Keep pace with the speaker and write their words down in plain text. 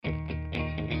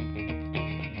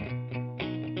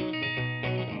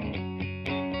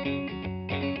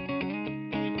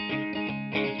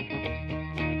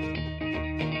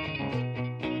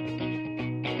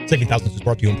Saving Thousands is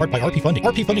brought to you in part by RP Funding.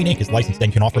 RP Funding Inc. is licensed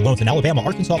and can offer loans in Alabama,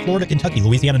 Arkansas, Florida, Kentucky,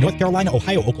 Louisiana, North Carolina,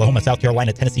 Ohio, Oklahoma, South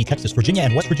Carolina, Tennessee, Texas, Virginia,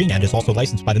 and West Virginia, and is also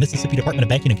licensed by the Mississippi Department of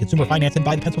Banking and Consumer Finance and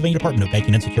by the Pennsylvania Department of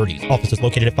Banking and Securities. Office is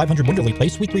located at 500 Winderley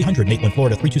Place, Suite 300, Maitland,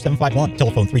 Florida 32751.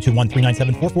 Telephone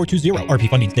 321-397-4420. RP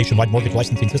Funding's nationwide mortgage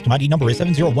licensing system ID number is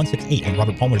 70168, and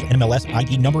Robert Palmer's NMLS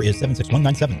ID number is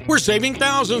 76197. We're saving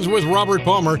thousands with Robert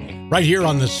Palmer right here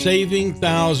on the Saving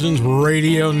Thousands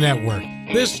Radio Network.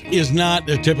 This is not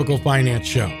a typical finance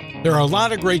show. There are a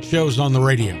lot of great shows on the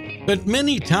radio, but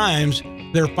many times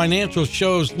they're financial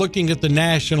shows looking at the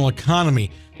national economy,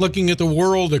 looking at the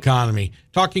world economy,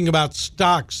 talking about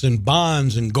stocks and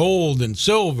bonds and gold and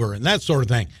silver and that sort of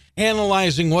thing,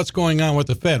 analyzing what's going on with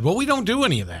the Fed. Well, we don't do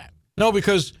any of that. No,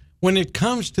 because when it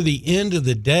comes to the end of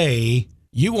the day,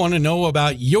 you want to know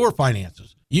about your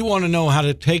finances. You want to know how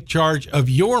to take charge of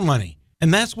your money.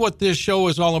 And that's what this show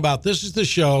is all about. This is the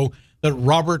show that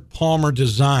Robert Palmer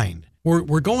designed.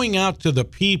 We're going out to the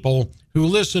people who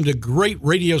listen to great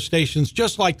radio stations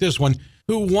just like this one,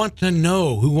 who want to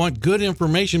know, who want good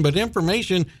information, but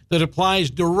information that applies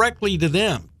directly to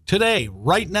them. Today,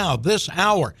 right now, this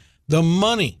hour, the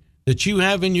money that you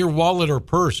have in your wallet or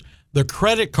purse, the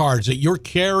credit cards that you're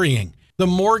carrying, the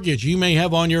mortgage you may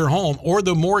have on your home, or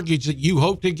the mortgage that you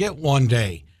hope to get one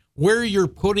day, where you're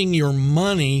putting your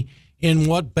money in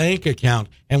what bank account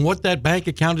and what that bank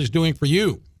account is doing for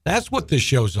you. That's what this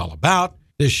show's all about.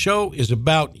 This show is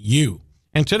about you.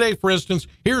 And today, for instance,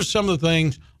 here's some of the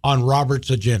things on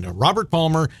Robert's agenda. Robert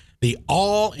Palmer, the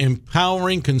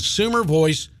all-empowering consumer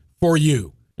voice for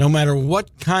you, no matter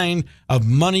what kind of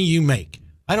money you make.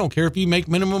 I don't care if you make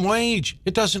minimum wage.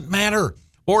 It doesn't matter.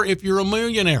 Or if you're a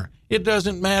millionaire. It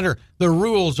doesn't matter. The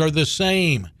rules are the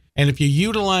same. And if you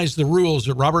utilize the rules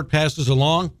that Robert passes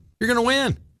along, you're going to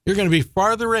win. You're going to be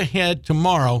farther ahead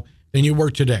tomorrow than you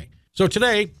were today. So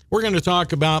today, we're going to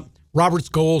talk about Robert's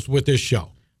goals with this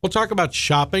show. We'll talk about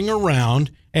shopping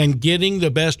around and getting the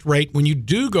best rate when you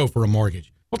do go for a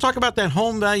mortgage. We'll talk about that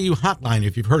home value hotline,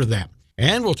 if you've heard of that.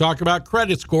 And we'll talk about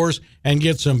credit scores and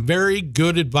get some very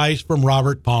good advice from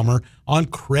Robert Palmer on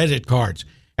credit cards.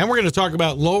 And we're going to talk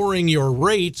about lowering your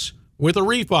rates with a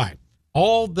refi.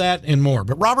 All that and more.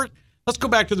 But Robert, let's go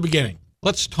back to the beginning.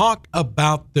 Let's talk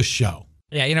about the show.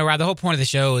 Yeah, Rob, the whole point of the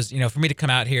show is, for me to come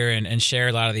out here and share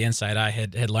a lot of the insight I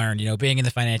had learned, being in the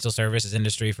financial services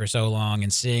industry for so long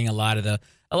and seeing a lot of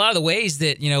the ways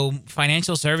that,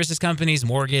 financial services companies,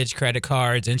 mortgage, credit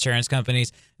cards, insurance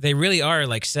companies, they really are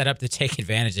like set up to take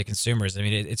advantage of consumers. I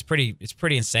mean, it's pretty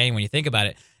insane when you think about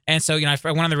it. And so, I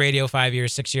went on the radio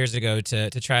 6 years ago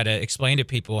to try to explain to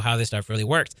people how this stuff really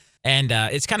worked. And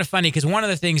it's kind of funny because one of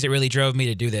the things that really drove me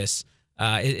to do this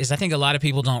is I think a lot of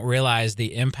people don't realize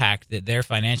the impact that their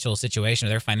financial situation or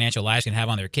their financial lives can have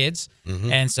on their kids.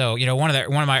 Mm-hmm. And so, one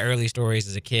of my early stories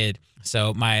as a kid.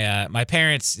 So my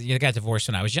parents got divorced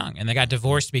when I was young, and they got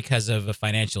divorced because of a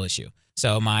financial issue.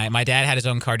 So my dad had his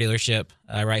own car dealership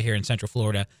right here in Central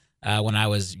Florida when I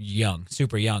was young,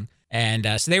 super young. And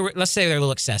so let's say they were a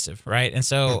little excessive, right? And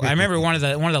so I remember one of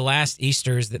the last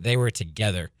Easters that they were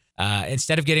together.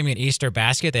 Instead of getting me an Easter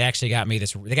basket, they actually got me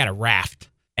they got a raft.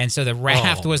 And so the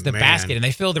raft was the basket, and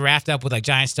they filled the raft up with like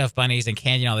giant stuffed bunnies and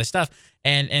candy and all this stuff.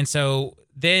 And so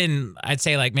then I'd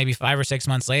say like maybe 5 or 6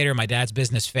 months later, my dad's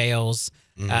business fails.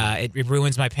 It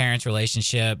ruins my parents'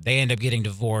 relationship. They end up getting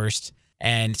divorced.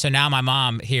 And so now my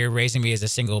mom here raising me as a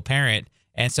single parent.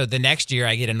 And so the next year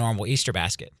I get a normal Easter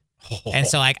basket. And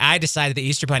so like I decided the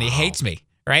Easter Bunny hates me.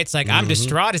 Right? It's like I'm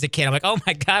distraught as a kid. I'm like, oh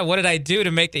my God, what did I do to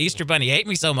make the Easter Bunny hate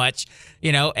me so much?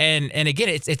 And again,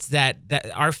 it's that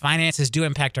our finances do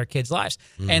impact our kids' lives.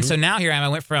 Mm-hmm. And so now here I am. I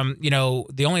went from,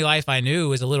 the only life I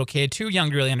knew as a little kid, too young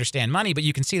to really understand money, but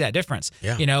you can see that difference.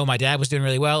 Yeah. My dad was doing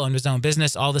really well, owned his own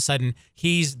business. All of a sudden,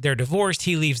 they're divorced.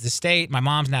 He leaves the state. My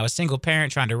mom's now a single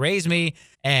parent trying to raise me.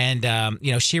 And,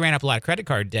 she ran up a lot of credit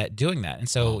card debt doing that. And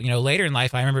so, later in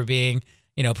life, I remember being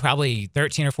probably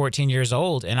 13 or 14 years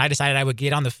old. And I decided I would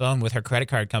get on the phone with her credit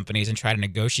card companies and try to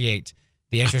negotiate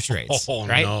the interest rates.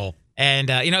 Right? No. And,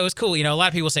 it was cool. A lot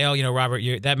of people say, oh, Robert,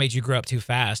 that made you grow up too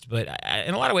fast. But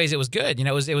in a lot of ways, it was good.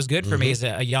 It was good for me as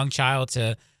a young child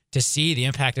to see the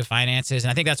impact of finances. And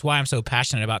I think that's why I'm so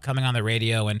passionate about coming on the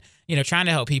radio and, trying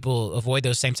to help people avoid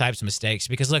those same types of mistakes.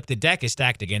 Because, look, the deck is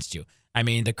stacked against you. I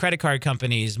mean, the credit card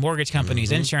companies, mortgage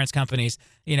companies, insurance companies,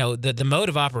 the mode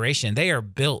of operation, they are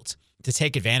built to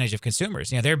take advantage of consumers.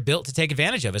 They're built to take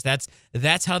advantage of us.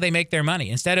 That's how they make their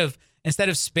money. Instead of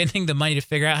spending the money to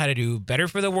figure out how to do better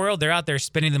for the world, they're out there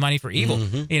spending the money for evil.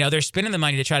 They're spending the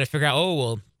money to try to figure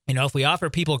out, if we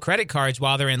offer people credit cards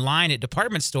while they're in line at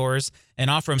department stores and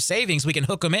offer them savings, we can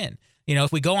hook them in.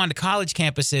 If we go onto college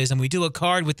campuses and we do a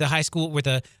card with the high school with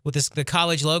the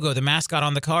college logo, the mascot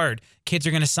on the card, kids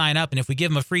are going to sign up. And if we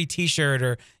give them a free T-shirt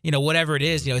or whatever it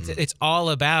is, it's all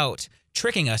about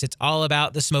tricking us. It's all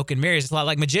about the smoke and mirrors. It's a lot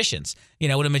like magicians.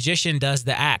 When a magician does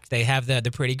the act, they have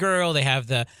the pretty girl, they have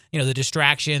the the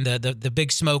distraction, the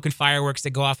big smoke and fireworks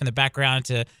that go off in the background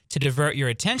to divert your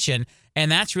attention. And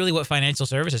that's really what financial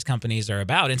services companies are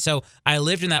about. And so I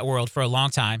lived in that world for a long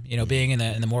time, being in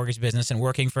the mortgage business and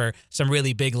working for some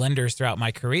really big lenders throughout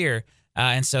my career.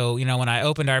 And so, when I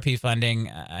opened RP Funding,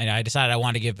 I decided I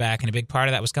wanted to give back. And a big part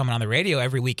of that was coming on the radio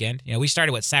every weekend. We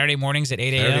started, Saturday mornings at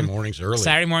 8 a.m.? Saturday mornings early.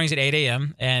 Saturday mornings at 8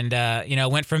 a.m. And,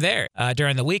 went from there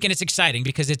during the week. And it's exciting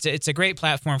because it's a great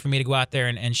platform for me to go out there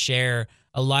and share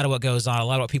a lot of what goes on, a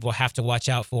lot of what people have to watch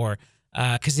out for.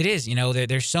 Because it is,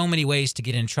 there's so many ways to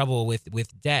get in trouble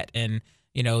with debt and,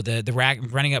 the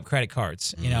running up credit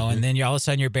cards, and then all of a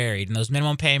sudden you're buried. And those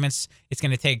minimum payments, it's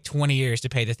going to take 20 years to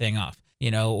pay the thing off.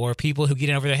 Or people who get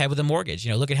in over their head with a mortgage.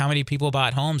 Look at how many people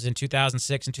bought homes in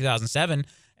 2006 and 2007,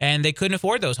 and they couldn't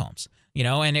afford those homes.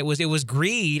 And it was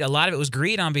greed. A lot of it was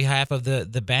greed on behalf of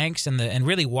the banks and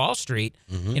really Wall Street.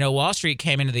 Wall Street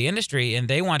came into the industry and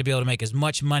they wanted to be able to make as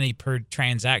much money per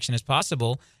transaction as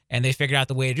possible. And they figured out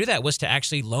the way to do that was to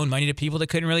actually loan money to people that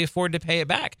couldn't really afford to pay it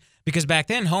back. Because back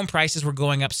then, home prices were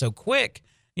going up so quick.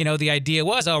 The idea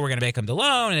was, we're going to make them the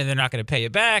loan, and they're not going to pay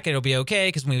it back. It'll be okay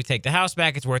because when we take the house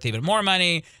back, it's worth even more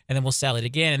money, and then we'll sell it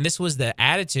again. And this was the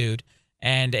attitude,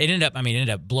 and it ended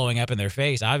up blowing up in their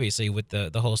face, obviously, with the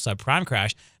whole subprime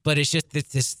crash. But it's just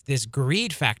this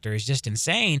greed factor is just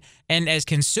insane. And as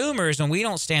consumers, when we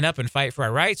don't stand up and fight for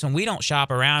our rights, when we don't shop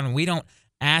around, when we don't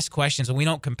ask questions, when we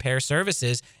don't compare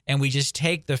services, and we just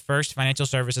take the first financial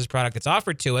services product that's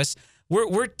offered to us,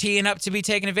 we're teeing up to be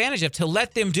taken advantage of, to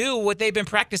let them do what they've been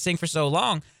practicing for so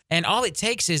long. And all it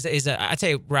takes is I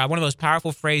tell you, Rob, one of those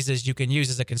powerful phrases you can use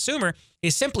as a consumer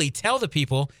is simply tell the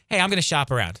people, hey, I'm going to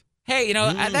shop around. Hey,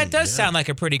 that does sound like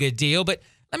a pretty good deal, but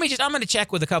I'm going to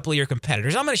check with a couple of your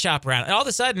competitors. I'm going to shop around. And all of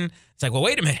a sudden, it's like, well,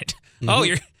 wait a minute. Oh,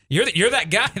 you're that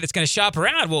guy that's going to shop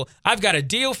around. Well, I've got a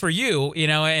deal for you,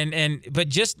 but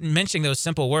just mentioning those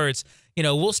simple words,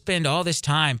 we'll spend all this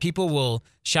time. People will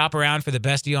shop around for the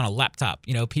best deal on a laptop.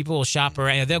 People will shop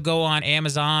around. They'll go on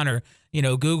Amazon or,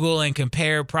 Google and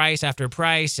compare price after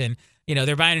price. And,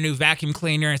 they're buying a new vacuum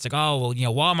cleaner. And it's like,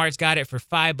 Walmart's got it for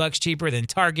 $5 cheaper than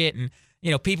Target. And,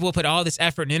 people will put all this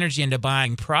effort and energy into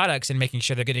buying products and making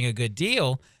sure they're getting a good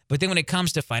deal. But then when it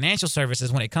comes to financial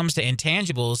services, when it comes to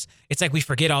intangibles, it's like we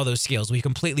forget all those skills. We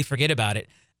completely forget about it.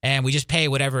 And we just pay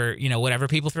whatever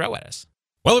people throw at us.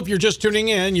 Well, if you're just tuning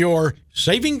in, you're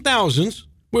Saving Thousands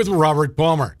with Robert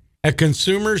Palmer, a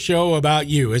consumer show about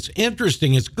you. It's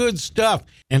interesting. It's good stuff.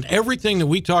 And everything that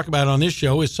we talk about on this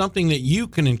show is something that you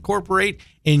can incorporate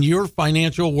in your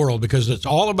financial world, because it's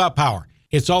all about power.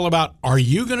 It's all about, are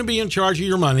you going to be in charge of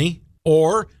your money,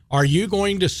 or are you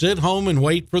going to sit home and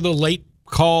wait for the late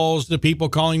calls, the people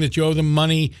calling that you owe them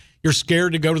money? You're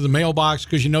scared to go to the mailbox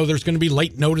because there's going to be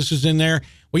late notices in there.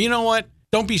 Well, you know what?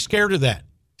 Don't be scared of that.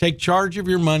 Take charge of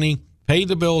your money, pay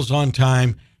the bills on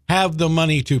time, have the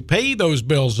money to pay those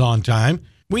bills on time.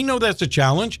 We know that's a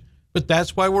challenge, but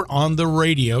that's why we're on the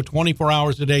radio 24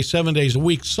 hours a day, 7 days a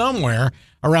week, somewhere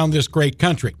around this great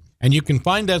country. And you can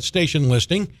find that station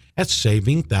listing at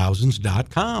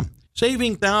savingthousands.com.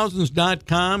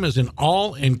 Savingthousands.com is an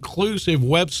all-inclusive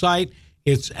website.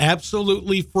 It's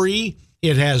absolutely free.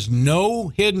 It has no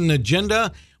hidden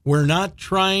agenda. We're not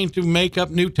trying to make up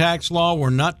new tax law.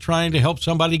 We're not trying to help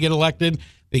somebody get elected.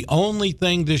 The only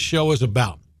thing this show is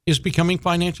about is becoming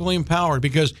financially empowered,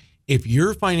 because if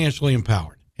you're financially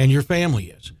empowered, and your family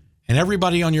is, and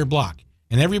everybody on your block,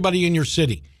 and everybody in your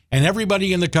city, and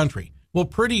everybody in the country, well,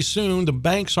 pretty soon the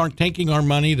banks aren't taking our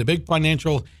money. The big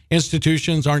financial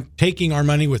institutions aren't taking our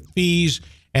money with fees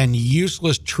and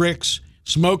useless tricks,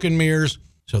 smoke and mirrors.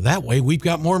 So that way we've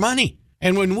got more money.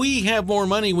 And when we have more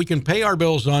money, we can pay our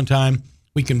bills on time,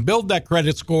 we can build that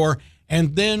credit score,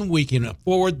 and then we can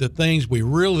afford the things we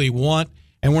really want,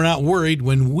 and we're not worried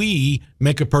when we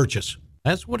make a purchase.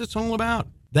 That's what it's all about.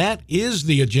 That is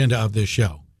the agenda of this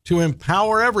show, to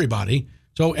empower everybody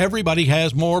so everybody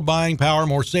has more buying power,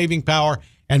 more saving power,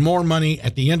 and more money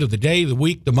at the end of the day, the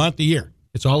week, the month, the year.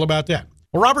 It's all about that.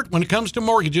 Well, Robert, when it comes to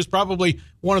mortgages, probably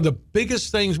one of the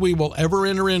biggest things we will ever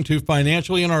enter into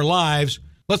financially in our lives.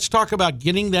 Let's talk about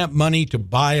getting that money to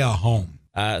buy a home.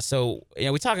 So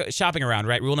we talk shopping around,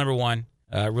 right? Rule number one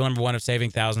of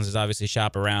Saving Thousands is obviously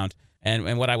shop around.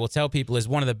 And what I will tell people is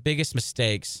one of the biggest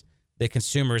mistakes that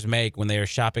consumers make when they are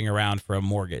shopping around for a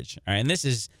mortgage. All right? And this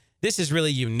is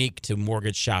really unique to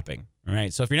mortgage shopping. All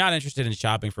right. So if you're not interested in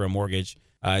shopping for a mortgage,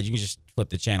 you can just flip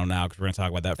the channel now because we're going to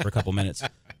talk about that for a couple minutes.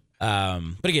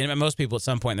 But again, most people at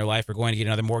some point in their life are going to get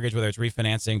another mortgage, whether it's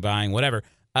refinancing, buying, whatever.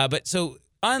 But so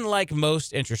unlike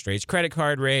most interest rates, credit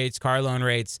card rates, car loan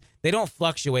rates, they don't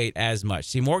fluctuate as much.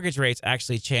 See, mortgage rates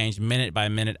actually change minute by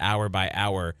minute, hour by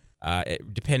hour,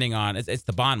 depending on, it's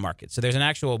the bond market. So there's an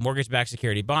actual mortgage-backed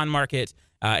security bond market,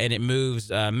 and it moves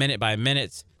minute by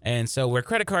minute. And so where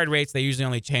credit card rates, they usually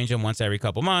only change them once every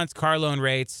couple months. Car loan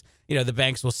rates, the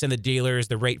banks will send the dealers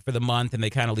the rate for the month, and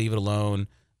they kind of leave it alone.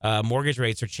 Mortgage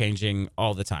rates are changing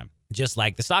all the time, just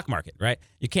like the stock market, right?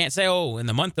 You can't say, in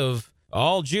the month of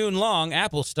all June long,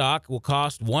 Apple stock will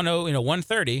cost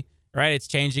 130, right? It's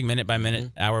changing minute by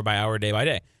minute, hour by hour, day by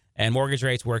day. And mortgage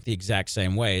rates work the exact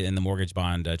same way in the mortgage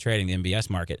bond trading, the MBS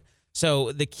market.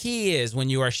 So the key is when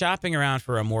you are shopping around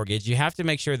for a mortgage, you have to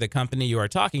make sure the company you are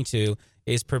talking to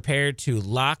is prepared to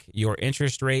lock your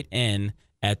interest rate in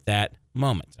at that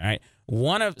moment, all right?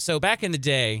 So back in the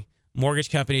day, mortgage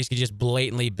companies could just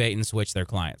blatantly bait and switch their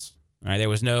clients, right?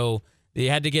 They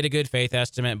had to get a good faith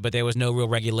estimate, but there was no real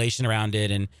regulation around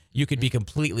it, and you could be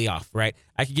completely off, right?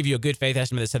 I could give you a good faith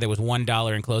estimate that said there was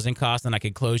 $1 in closing costs, and I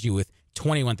could close you with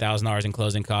 $21,000 in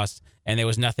closing costs, and there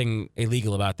was nothing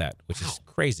illegal about that, which is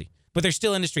crazy. But there's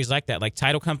still industries like that, like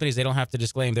title companies. They don't have to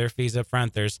disclaim their fees up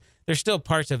front. There's still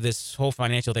parts of this whole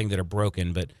financial thing that are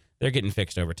broken, but they're getting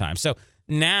fixed over time. So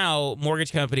now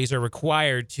mortgage companies are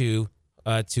required to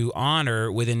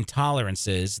honor within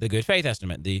tolerances the good faith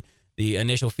estimate, the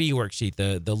initial fee worksheet,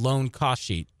 the loan cost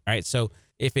sheet. All right. So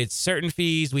if it's certain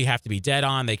fees, we have to be dead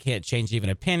on. They can't change even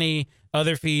a penny.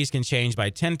 Other fees can change by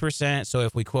 10%. So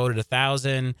if we quoted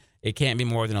 $1,000, it can't be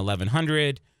more than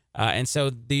 $1,100. And so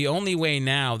the only way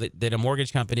now that a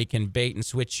mortgage company can bait and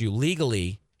switch you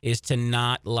legally is to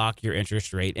not lock your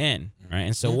interest rate in. Right.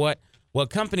 And so what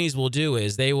companies will do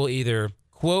is they will either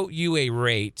quote you a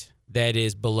rate that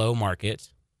is below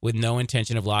market with no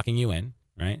intention of locking you in,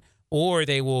 right? Or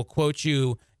they will quote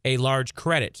you a large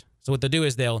credit. So what they'll do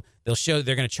is they'll show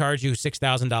they're going to charge you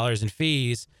 $6,000 in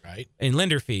fees, right, in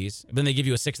lender fees, but then they give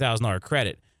you a $6,000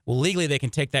 credit. Well, legally they can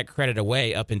take that credit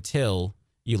away up until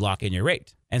you lock in your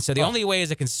rate. And so the only way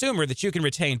as a consumer that you can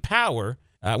retain power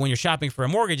when you're shopping for a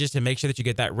mortgage is to make sure that you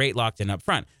get that rate locked in up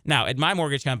front. Now, at my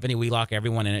mortgage company, we lock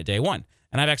everyone in at day one.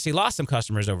 And I've actually lost some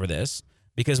customers over this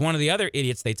because one of the other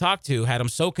idiots they talked to had them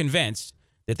so convinced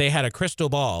that they had a crystal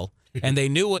ball and they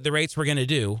knew what the rates were going to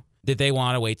do that they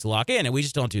want to wait to lock in. And we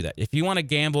just don't do that. If you want to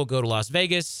gamble, go to Las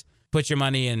Vegas, put your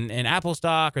money in Apple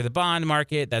stock or the bond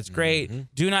market. That's great. Mm-hmm.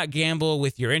 Do not gamble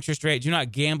with your interest rate. Do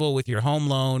not gamble with your home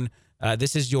loan.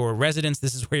 This is your residence.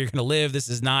 This is where you're going to live. This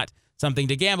is not something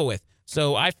to gamble with.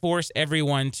 So I force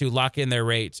everyone to lock in their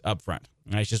rates up front.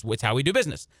 It's how we do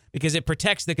business because it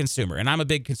protects the consumer. And I'm a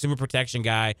big consumer protection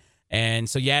guy. And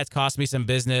so, it's cost me some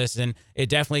business, and it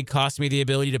definitely cost me the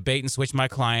ability to bait and switch my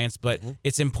clients. But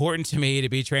it's important to me to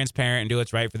be transparent and do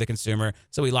what's right for the consumer.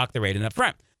 So we lock the rate in up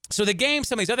front. So the game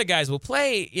some of these other guys will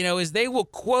play, is they will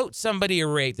quote somebody a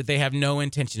rate that they have no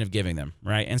intention of giving them,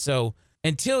 right? And so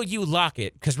until you lock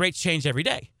it, because rates change every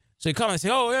day. So you come and say,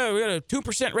 oh, yeah, we got a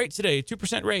 2% rate today,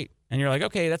 2% rate. And you're like,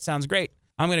 okay, that sounds great.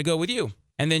 I'm going to go with you.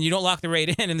 And then you don't lock the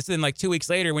rate in. And then like 2 weeks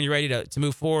later when you're ready to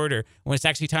move forward or when it's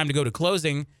actually time to go to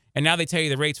closing, and now they tell you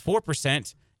the rate's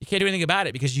 4%, you can't do anything about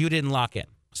it because you didn't lock in.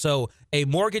 So a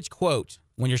mortgage quote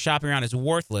when you're shopping around is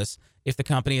worthless if the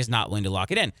company is not willing to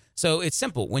lock it in. So it's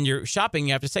simple. When you're shopping,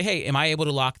 you have to say, hey, am I able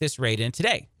to lock this rate in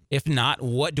today? If not,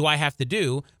 what do I have to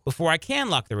do before I can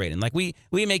lock the rate in? Like we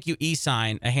make you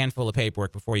e-sign a handful of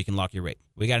paperwork before you can lock your rate.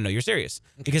 We got to know you're serious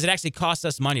because it actually costs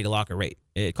us money to lock a rate.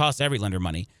 It costs every lender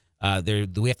money.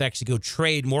 We have to actually go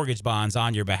trade mortgage bonds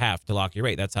on your behalf to lock your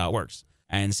rate. That's how it works.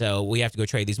 And so we have to go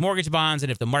trade these mortgage bonds.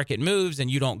 And if the market moves and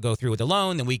you don't go through with the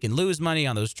loan, then we can lose money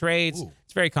on those trades. Ooh.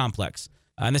 It's very complex.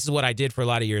 And this is what I did for a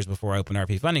lot of years before I opened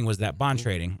RP Funding was that bond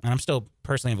trading. And I'm still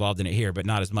personally involved in it here, but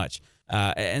not as much.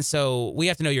 And so we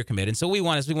have to know you're committed. And so what we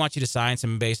want you to sign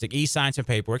some basic e-sign some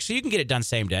paperwork so you can get it done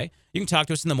same day. You can talk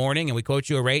to us in the morning and we quote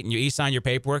you a rate and you e-sign your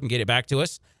paperwork and get it back to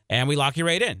us. And we lock your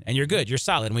rate in and you're good. You're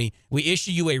solid. And we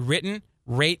issue you a written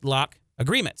rate lock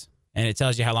agreement. And it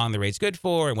tells you how long the rate's good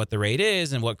for and what the rate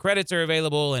is and what credits are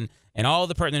available and all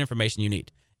the pertinent information you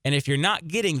need. And if you're not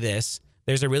getting this,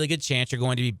 there's a really good chance you're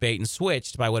going to be bait and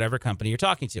switched by whatever company you're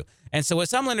talking to. And so what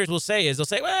some lenders will say is they'll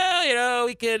say, well,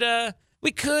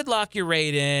 we could lock your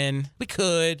rate in. We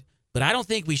could, but I don't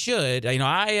think we should.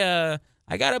 I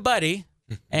got a buddy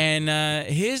and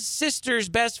his sister's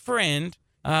best friend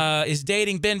is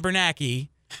dating Ben Bernanke,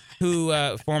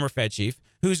 who former Fed chief,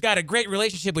 who's got a great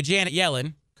relationship with Janet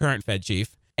Yellen, current Fed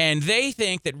chief, and they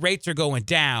think that rates are going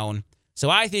down. So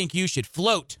I think you should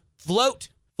float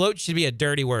Float should be a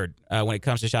dirty word when it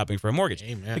comes to shopping for a mortgage.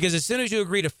 Amen. Because as soon as you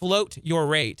agree to float your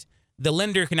rate, the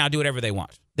lender can now do whatever they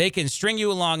want. They can string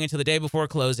you along until the day before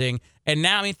closing. And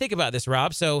now, I mean, think about this,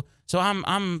 Rob. So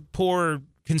I'm poor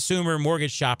consumer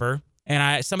mortgage shopper,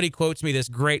 and somebody quotes me this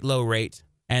great low rate,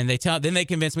 and then they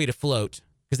convince me to float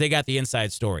because they got the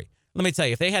inside story. Let me tell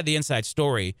you, if they had the inside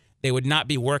story, they would not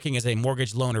be working as a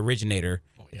mortgage loan originator.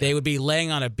 Oh, yeah. They would be laying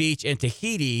on a beach in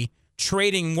Tahiti,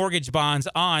 trading mortgage bonds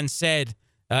on said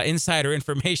insider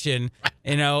information,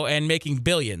 and making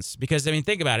billions. Because, I mean,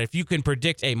 think about it. If you can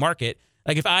predict a market,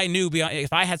 like if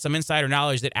I had some insider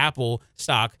knowledge that Apple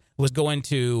stock was going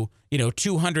to,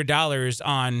 $200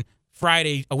 on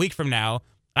Friday a week from now,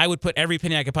 I would put every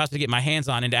penny I could possibly get my hands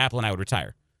on into Apple and I would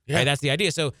retire. Yeah. Right? That's the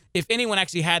idea. So if anyone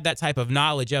actually had that type of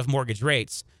knowledge of mortgage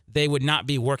rates, they would not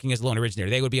be working as a loan originator.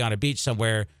 They would be on a beach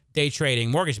somewhere day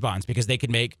trading mortgage bonds because they could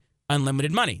make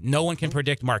unlimited money. No one can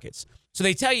predict markets. So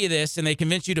they tell you this and they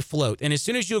convince you to float. And as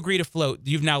soon as you agree to float,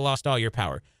 you've now lost all your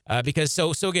power. Because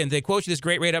so again, they quote you this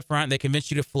great rate up front. And they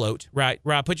convince you to float. Right,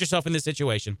 Rob, put yourself in this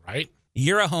situation. Right.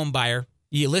 You're a home buyer.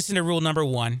 You listen to rule number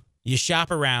 1. You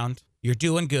shop around. You're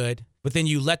doing good. But then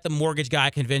you let the mortgage guy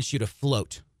convince you to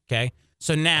float. Okay.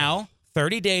 So now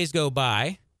 30 days go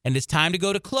by and it's time to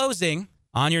go to closing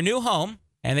on your new home.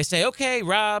 And they say, okay,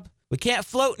 Rob, we can't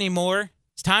float anymore.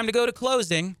 It's time to go to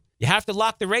closing. You have to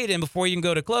lock the rate in before you can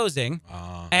go to closing.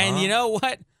 And you know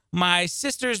what? My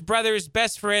sister's brother's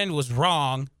best friend was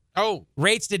wrong. Oh.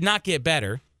 Rates did not get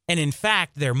better. And in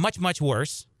fact, they're much, much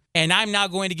worse. And I'm now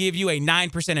going to give you a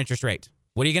 9% interest rate.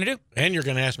 What are you going to do? And you're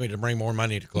going to ask me to bring more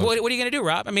money to closing. What are you going to do,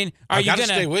 Rob? I mean, I got to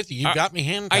stay with you. You got me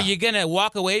handcuffed. Are you going to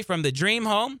walk away from the dream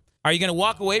home? Are you going to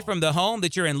walk away from the home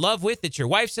that you're in love with, that your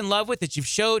wife's in love with, that you've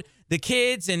showed the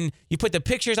kids and you put the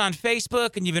pictures on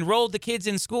Facebook and you've enrolled the kids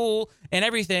in school and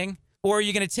everything? Or are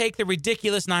you going to take the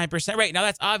ridiculous 9% rate? Now,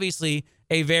 that's obviously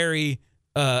a very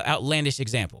outlandish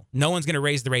example. No one's going to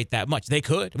raise the rate that much. They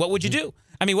could. What would you do?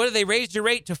 I mean, what if they raised your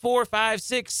rate to 4, 5,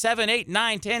 6, 7, 8,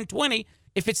 9, 10, 20?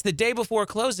 If it's the day before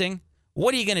closing,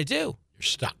 what are you going to do? You're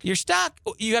stuck. You're stuck.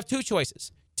 You have 2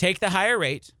 choices. Take the higher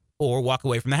rate or walk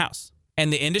away from the house.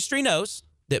 And the industry knows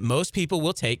that most people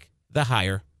will take the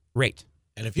higher rate.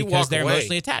 And if you because walk they're away,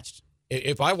 emotionally attached.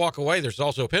 If I walk away, there's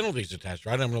also penalties attached,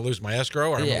 right? I'm going to lose my escrow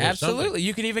or I'm going to lose absolutely. something.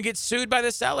 You can even get sued by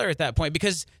the seller at that point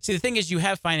because, see, the thing is you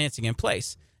have financing in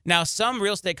place. Now, some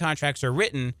real estate contracts are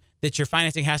written that your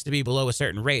financing has to be below a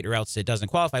certain rate or else it doesn't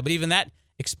qualify. But even that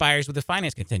expires with the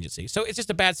finance contingency. So it's just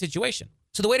a bad situation.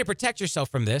 So the way to protect yourself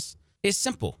from this is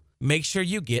simple. Make sure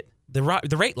you get the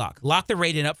rate lock. Lock the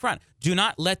rate in up front. Do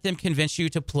not let them convince you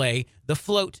to play the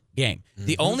float game. Mm-hmm.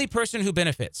 The only person who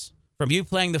benefits from you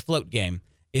playing the float game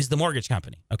is the mortgage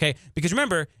company, okay? Because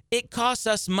remember, it costs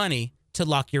us money to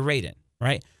lock your rate in,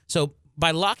 right? So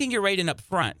by locking your rate in up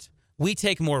front, we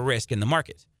take more risk in the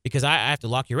market because I have to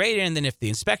lock your rate in, and then if the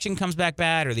inspection comes back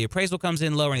bad or the appraisal comes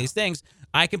in lower and these things,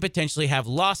 I can potentially have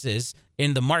losses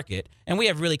in the market. And we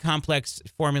have really complex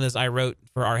formulas I wrote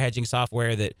for our hedging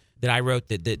software that I wrote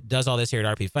that does all this here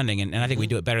at RP Funding, and I think we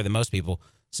do it better than most people.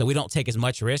 So we don't take as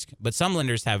much risk, but some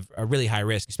lenders have a really high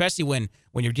risk, especially when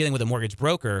you're dealing with a mortgage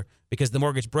broker, because the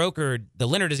mortgage broker, the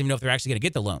lender doesn't even know if they're actually going to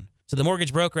get the loan. So the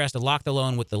mortgage broker has to lock the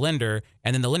loan with the lender,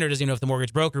 and then the lender doesn't even know if the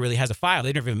mortgage broker really has a file.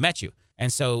 They've never even met you.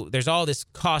 And so there's all this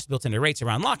cost built into rates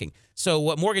around locking. So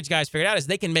what mortgage guys figured out is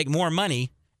they can make more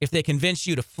money if they convince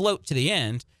you to float to the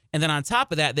end. And then on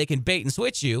top of that, they can bait and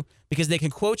switch you because they can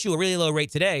quote you a really low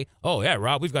rate today. Oh, yeah,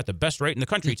 Rob, we've got the best rate in the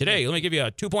country today. Let me give you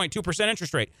a 2.2%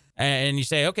 interest rate. And you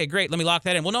say, okay, great, let me lock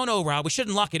that in. Well, no, Rob, we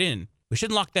shouldn't lock it in. We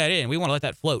shouldn't lock that in. We want to let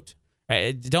that float.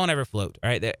 Right? Don't ever float. All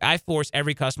right? I force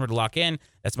every customer to lock in.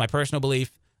 That's my personal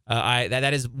belief.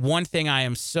 That is one thing I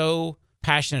am so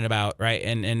passionate about, right?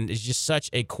 And it's just such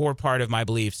a core part of my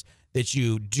beliefs that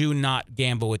you do not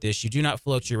gamble with this. You do not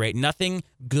float your rate. Nothing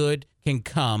good can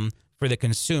come for the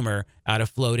consumer out of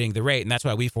floating the rate. And that's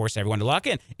why we force everyone to lock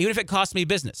in. Even if it costs me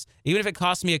business, even if it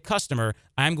costs me a customer,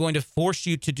 I'm going to force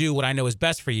you to do what I know is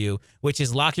best for you, which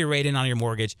is lock your rate in on your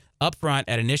mortgage up front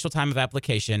at initial time of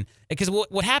application. Because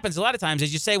what happens a lot of times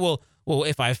is you say, well,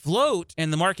 if I float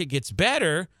and the market gets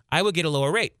better, I would get a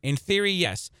lower rate. In theory,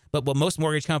 yes. But what most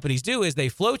mortgage companies do is they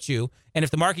float you, and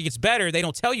if the market gets better, they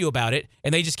don't tell you about it,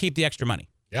 and they just keep the extra money.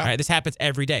 Yeah. All right, this happens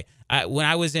every day. When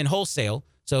I was in wholesale,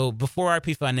 so before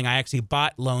RP Funding, I actually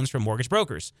bought loans from mortgage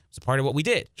brokers. It's a part of what we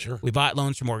did. Sure. We bought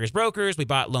loans from mortgage brokers. We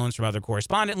bought loans from other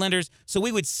correspondent lenders. So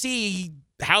we would see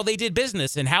how they did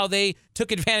business and how they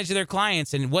took advantage of their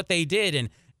clients and what they did.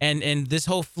 And this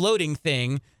whole floating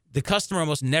thing, the customer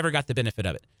almost never got the benefit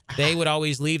of it. They would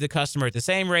always leave the customer at the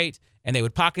same rate, and they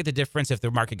would pocket the difference if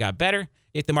the market got better.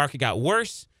 If the market got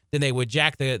worse, then they would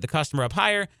jack the customer up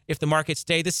higher. If the market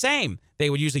stayed the same, they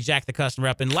would usually jack the customer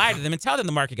up and lie to them and tell them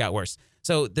the market got worse.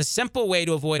 So the simple way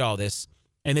to avoid all this,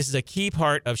 and this is a key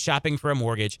part of shopping for a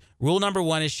mortgage, rule number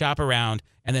 1 is shop around.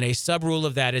 And then a sub rule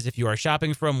of that is if you are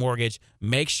shopping for a mortgage,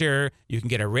 make sure you can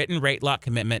get a written rate lock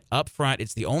commitment up front.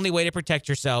 It's the only way to protect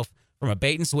yourself from a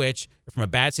bait and switch or from a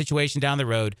bad situation down the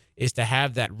road is to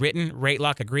have that written rate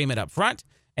lock agreement up front.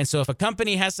 And so if a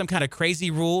company has some kind of crazy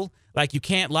rule, like you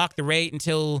can't lock the rate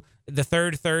until the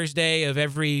third Thursday of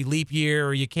every leap year,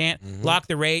 or you can't lock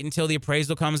the rate until the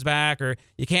appraisal comes back, or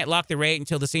you can't lock the rate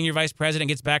until the senior vice president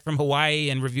gets back from Hawaii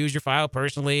and reviews your file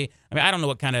personally. I mean, I don't know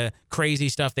what kind of crazy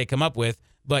stuff they come up with,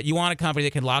 but you want a company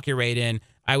that can lock your rate in,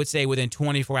 I would say, within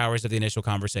 24 hours of the initial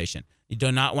conversation. You do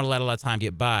not want to let a lot of time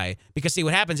get by, because see,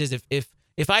 what happens is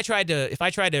if I tried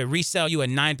to resell you a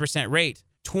 9% rate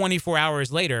 24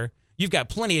 hours later, you've got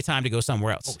plenty of time to go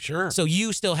somewhere else. Oh, sure. So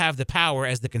you still have the power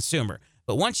as the consumer.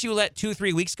 But once you let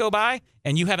 2-3 weeks go by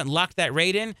and you haven't locked that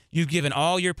rate in, you've given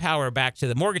all your power back to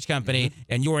the mortgage company,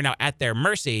 and you are now at their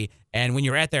mercy. And when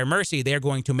you're at their mercy, they're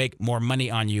going to make more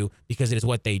money on you because it is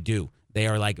what they do. They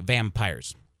are like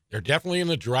vampires. They're definitely in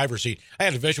the driver's seat. I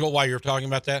had a visual while you were talking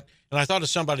about that, and I thought of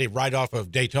somebody right off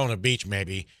of Daytona Beach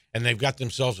maybe, and they've got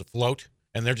themselves a float,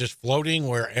 and they're just floating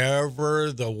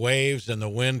wherever the waves and the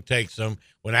wind takes them,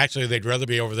 when actually they'd rather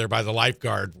be over there by the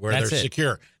lifeguard where they're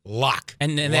secure. Lock.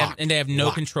 And they have no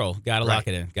control. Got to lock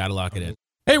it in. Got to lock it in.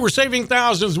 Hey, we're saving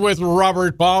thousands with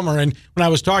Robert Palmer, and when I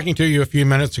was talking to you a few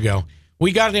minutes ago,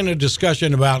 we got in a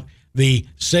discussion about the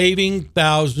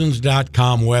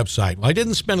savingthousands.com website. Well, I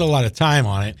didn't spend a lot of time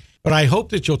on it, but I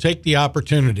hope that you'll take the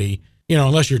opportunity,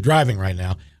 unless you're driving right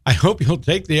now, I hope you'll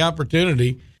take the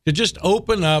opportunity to just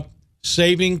open up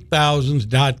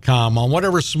savingthousands.com on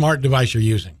whatever smart device you're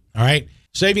using. All right.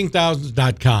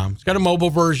 Savingthousands.com. It's got a mobile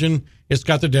version. It's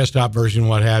got the desktop version,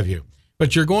 what have you.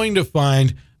 But you're going to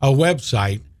find a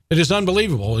website that is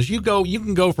unbelievable. As you go, you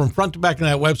can go from front to back of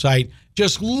that website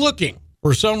just looking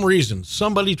for some reason,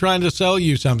 somebody trying to sell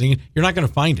you something. You're not going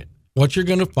to find it. What you're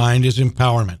going to find is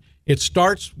empowerment. It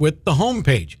starts with the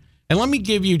homepage. And let me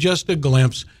give you just a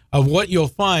glimpse of what you'll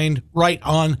find right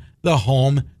on the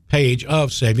home page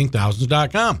of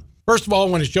savingthousands.com. First of all,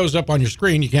 when it shows up on your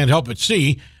screen, you can't help but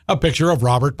see a picture of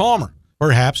Robert Palmer.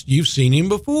 Perhaps you've seen him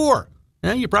before.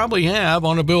 Now, you probably have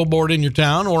on a billboard in your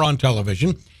town or on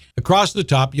television. Across the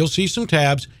top, you'll see some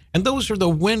tabs, and those are the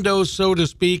windows, so to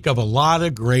speak, of a lot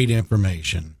of great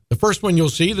information. The first one you'll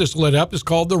see that's lit up is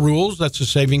called The Rules. That's the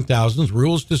Saving Thousands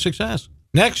Rules to Success.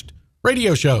 Next,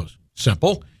 radio shows.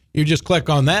 Simple. You just click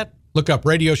on that, look up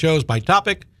radio shows by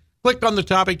topic, click on the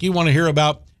topic you want to hear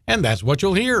about, and that's what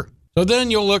you'll hear. So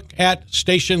then you'll look at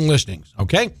station listings,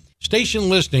 okay? Station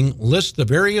listing lists the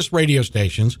various radio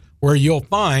stations where you'll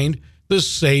find the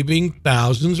Saving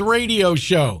Thousands radio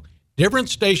show. Different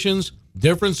stations,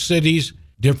 different cities,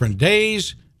 different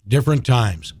days, different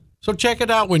times. So check it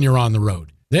out when you're on the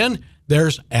road. Then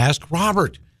there's Ask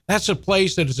Robert. That's a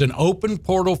place that is an open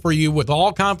portal for you with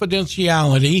all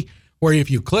confidentiality, where if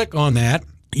you click on that,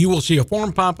 you will see a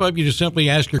form pop up. You just simply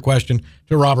ask your question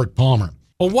to Robert Palmer.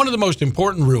 Well, one of the most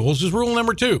important rules is rule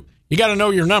number 2. You got to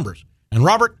know your numbers. And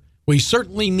Robert, we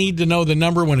certainly need to know the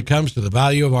number when it comes to the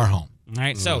value of our home. All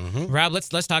right, so Rob, let's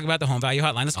talk about the home value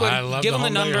hotline. Let's go ahead and give them the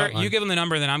number. You give them the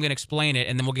number, then I'm going to explain it,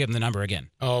 and then we'll give them the number again.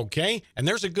 Okay, and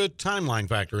there's a good timeline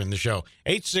factor in the show.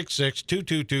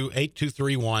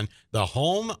 866-222-8231. The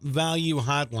home value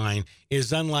hotline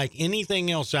is unlike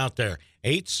anything else out there.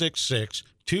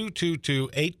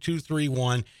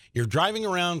 866-222-8231. You're driving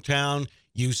around town.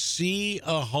 You see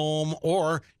a home,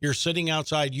 or you're sitting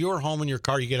outside your home in your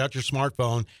car. You get out your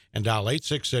smartphone and dial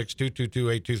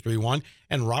 866-222-8231.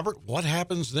 And Robert, what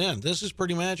happens then? This is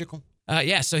pretty magical.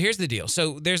 So here's the deal.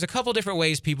 So there's a couple different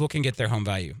ways people can get their home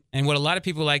value. And what a lot of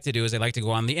people like to do is they like to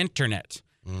go on the internet.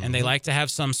 And they like to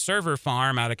have some server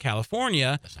farm out of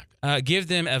California give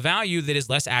them a value that is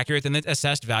less accurate than the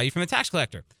assessed value from the tax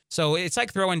collector. So it's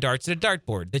like throwing darts at a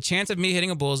dartboard. The chance of me hitting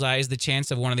a bullseye is the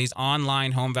chance of one of these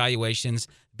online home valuations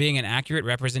being an accurate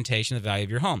representation of the value of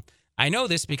your home. I know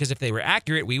this because if they were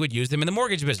accurate, we would use them in the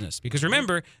mortgage business. Because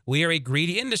remember, we are a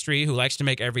greedy industry who likes to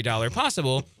make every dollar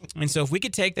possible. And so if we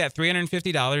could take that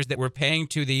 $350 that we're paying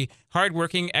to the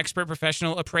hardworking, expert,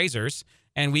 professional appraisers,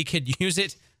 and we could use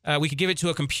it, we could give it to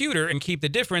a computer and keep the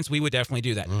difference, we would definitely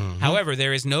do that. However,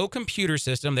 there is no computer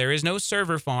system, there is no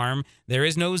server farm, there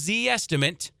is no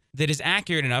Z-estimate that is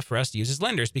accurate enough for us to use as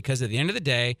lenders, because at the end of the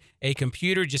day, a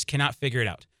computer just cannot figure it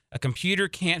out. A computer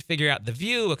can't figure out the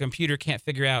view. A computer can't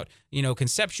figure out,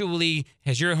 conceptually,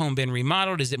 has your home been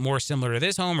remodeled? Is it more similar to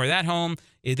this home or that home?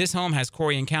 This home has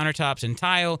Corian countertops and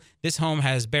tile. This home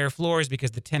has bare floors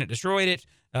because the tenant destroyed it.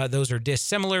 Those are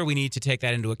dissimilar. We need to take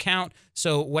that into account.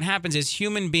 So what happens is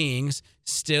human beings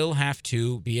still have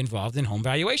to be involved in home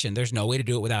valuation. There's no way to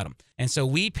do it without them. And so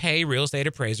we pay real estate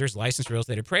appraisers, licensed real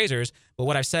estate appraisers. But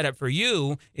what I've set up for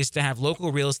you is to have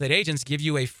local real estate agents give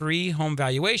you a free home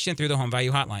valuation through the Home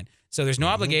Value Hotline. So there's no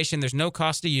obligation. There's no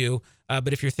cost to you.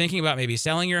 But if you're thinking about maybe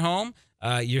selling your home,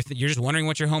 you're just wondering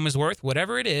what your home is worth,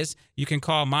 whatever it is, you can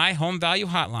call my Home Value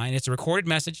Hotline. It's a recorded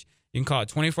message. You can call it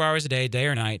 24 hours a day, day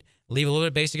or night. Leave a little bit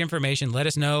of basic information. Let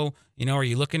us know, are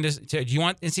you looking to do you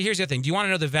want, and see, here's the other thing. Do you want to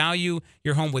know the value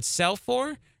your home would sell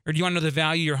for? Or do you want to know the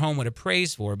value your home would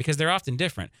appraise for? Because they're often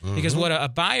different. Because what a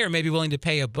buyer may be willing to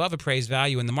pay above appraised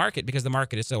value in the market because the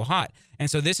market is so hot. And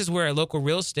so this is where a local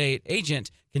real estate agent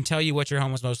can tell you what your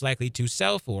home is most likely to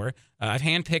sell for. I've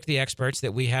handpicked the experts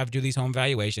that we have do these home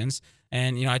valuations.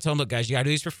 And, I told them, look, guys, you got to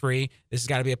do these for free. This has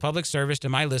got to be a public service to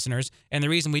my listeners. And the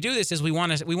reason we do this is we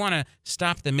want to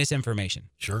stop the misinformation.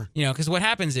 Sure. Because what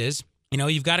happens is,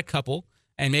 you've got a couple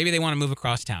and maybe they want to move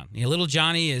across town. Little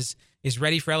Johnny is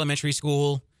ready for elementary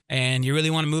school. And you really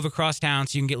want to move across town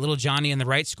so you can get little Johnny in the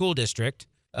right school district.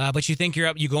 But you think you're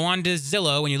up. You go on to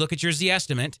Zillow and you look at your Z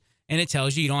estimate, and it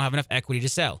tells you don't have enough equity to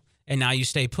sell. And now you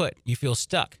stay put. You feel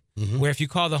stuck. Where if you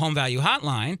call the Home Value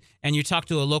Hotline and you talk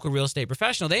to a local real estate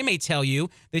professional, they may tell you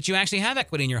that you actually have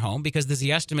equity in your home because the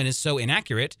Z estimate is so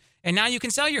inaccurate. And now you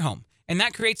can sell your home. And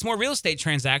that creates more real estate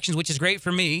transactions, which is great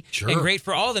for me and great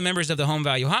for all the members of the Home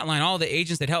Value Hotline, all the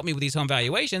agents that help me with these home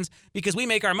valuations, because we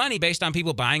make our money based on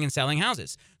people buying and selling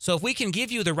houses. So if we can give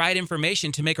you the right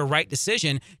information to make a right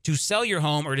decision to sell your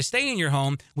home or to stay in your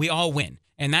home, we all win.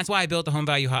 And that's why I built the Home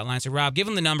Value Hotline. So, Rob, give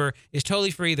them the number. It's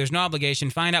totally free. There's no obligation.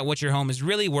 Find out what your home is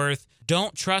really worth.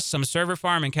 Don't trust some server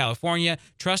farm in California.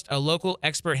 Trust a local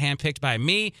expert handpicked by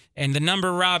me. And the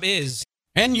number, Rob, is...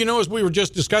 And, as we were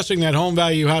just discussing, that Home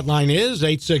Value Hotline is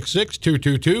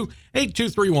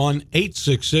 866-222-8231,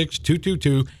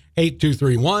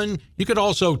 866-222-8231. You could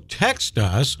also text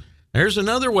us. There's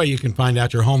another way you can find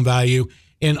out your home value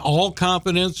in all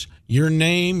confidence. Your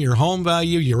name, your home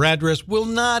value, your address will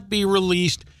not be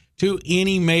released to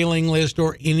any mailing list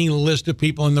or any list of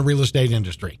people in the real estate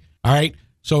industry. All right?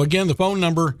 So, again, the phone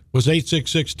number was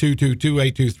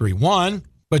 866-222-8231,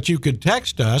 but you could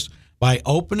text us by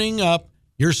opening up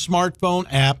your smartphone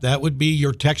app. That would be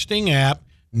your texting app.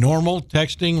 Normal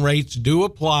texting rates do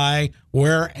apply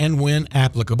where and when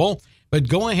applicable. But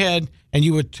go ahead and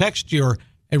you would text your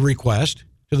request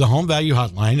to the Home Value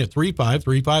Hotline at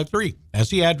 35353. That's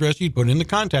the address you'd put in the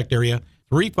contact area,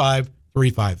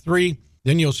 35353.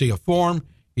 Then you'll see a form.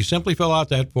 You simply fill out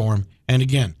that form. And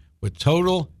again, with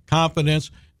total confidence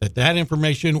that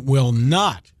information will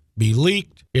not be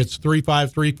leaked, it's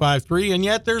 35353. And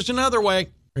yet there's another way.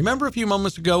 Remember a few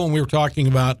moments ago when we were talking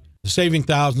about the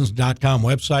SavingThousands.com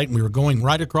website, and we were going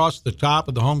right across the top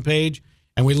of the homepage,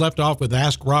 and we left off with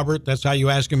Ask Robert. That's how you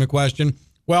ask him a question.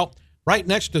 Well, right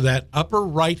next to that upper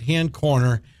right-hand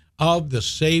corner of the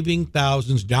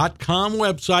SavingThousands.com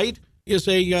website is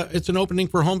it's an opening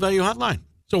for Home Value Hotline.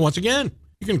 So once again,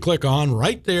 you can click on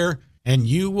right there, and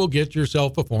you will get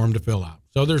yourself a form to fill out.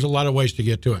 So there's a lot of ways to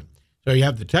get to it. So you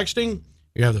have the texting,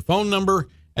 you have the phone number,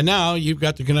 and now you've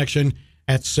got the connection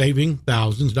at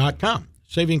SavingThousands.com.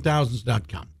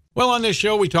 SavingThousands.com. Well, on this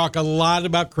show, we talk a lot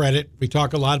about credit. We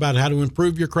talk a lot about how to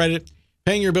improve your credit,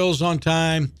 paying your bills on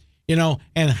time,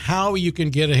 and how you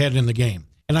can get ahead in the game.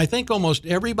 And I think almost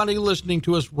everybody listening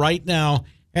to us right now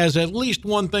has at least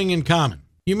one thing in common.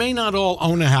 You may not all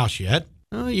own a house yet.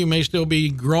 You may still be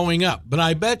growing up. But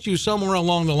I bet you somewhere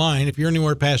along the line, if you're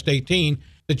anywhere past 18,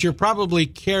 that you're probably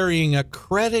carrying a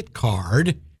credit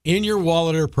card in your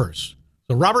wallet or purse.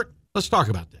 So, Robert, let's talk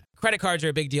about that. Credit cards are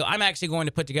a big deal. I'm actually going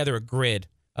to put together a grid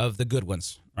of the good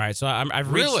ones. Right, so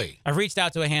I've reached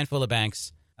out to a handful of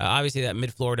banks. Obviously, that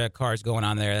Mid-Florida card's going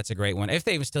on there. That's a great one. If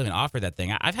they even still even offer that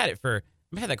thing, I've had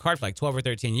that card for like 12 or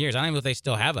 13 years. I don't even know if they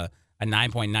still have a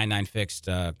 9.99 fixed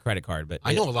credit card. But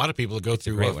I know a lot of people that go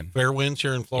through Fairwinds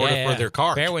here in Florida for their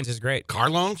cars. Fairwinds is great. Car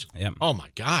loans? Yeah. Oh, my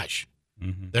gosh.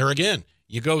 Mm-hmm. There again,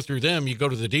 you go through them, you go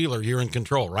to the dealer, you're in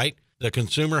control, right? The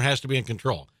consumer has to be in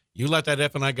control. You let that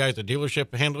F&I guy at the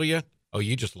dealership handle you,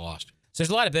 you just lost. So there's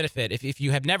a lot of benefit. If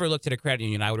you have never looked at a credit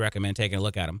union, I would recommend taking a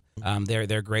look at them.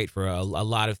 They're great for a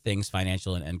lot of things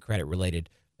financial and credit related.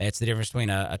 It's the difference between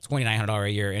a $2,900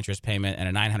 a year interest payment and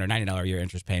a $990 a year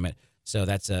interest payment. So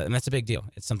that's a big deal.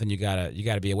 It's something you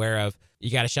gotta be aware of. You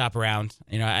gotta shop around.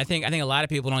 I think a lot of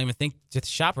people don't even think to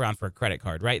shop around for a credit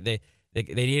card, right? They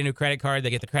need a new credit card. They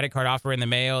get the credit card offer in the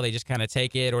mail. They just kind of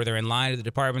take it, or they're in line at the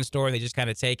department store and they just kind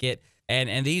of take it.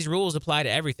 And these rules apply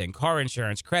to everything: car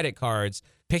insurance, credit cards,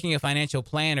 picking a financial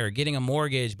planner, getting a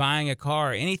mortgage, buying a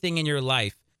car, anything in your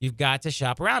life, you've got to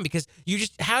shop around because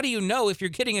how do you know if you're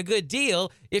getting a good deal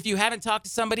if you haven't talked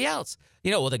to somebody else?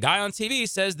 Well, the guy on TV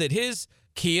says that his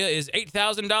Kia is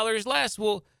 $8,000 less.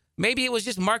 Well, maybe it was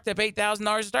just marked up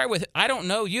 $8,000 to start with. I don't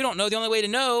know. You don't know. The only way to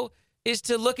know is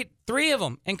to look at 3 of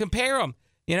them and compare them,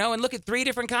 and look at 3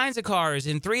 different kinds of cars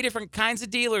and 3 different kinds of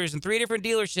dealers and 3 different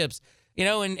dealerships,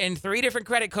 and 3 different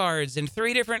credit cards and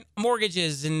 3 different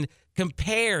mortgages and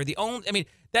compare. One of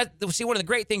the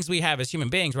great things we have as human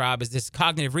beings, Rob, is this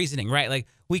cognitive reasoning, right? Like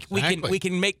we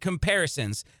can make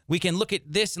comparisons. We can look at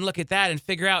this and look at that and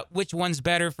figure out which one's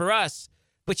better for us.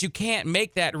 But you can't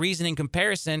make that reasoning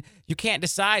comparison. You can't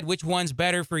decide which one's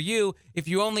better for you if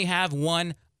you only have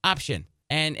one option.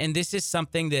 And this is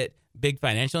something that big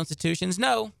financial institutions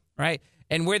know, right?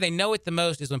 And where they know it the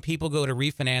most is when people go to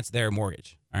refinance their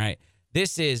mortgage, all right?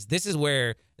 This is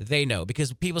where they know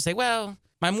because people say, well,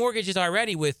 my mortgage is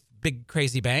already with Big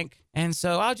Crazy Bank, and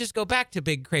so I'll just go back to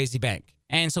Big Crazy Bank.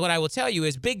 And so what I will tell you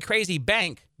is Big Crazy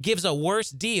Bank gives a worse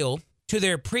deal to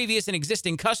their previous and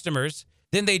existing customers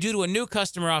than they do to a new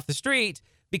customer off the street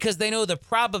because they know the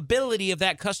probability of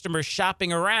that customer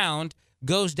shopping around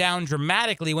goes down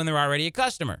dramatically when they're already a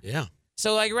customer. Yeah.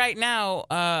 So like right now,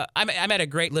 I met a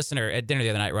great listener at dinner the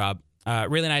other night, Rob.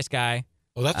 Really nice guy.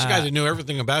 Well, that's the guy that knew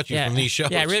everything about you from these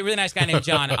shows. Yeah, really nice guy named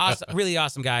John. Really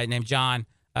awesome guy named John.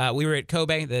 We were at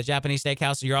Kobe, the Japanese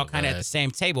steakhouse, so you're all kind of at the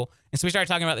same table. And so we started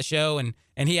talking about the show,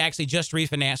 and he actually just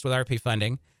refinanced with RP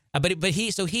Funding. But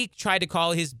he tried to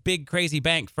call his Big Crazy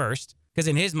Bank first, because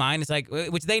in his mind, it's like,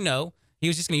 which they know, he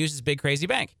was just going to use his Big Crazy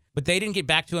Bank. But they didn't get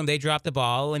back to him. They dropped the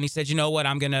ball, and he said, you know what,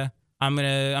 I'm gonna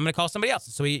call somebody else.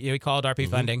 So he called RP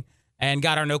Funding and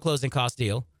got our no closing cost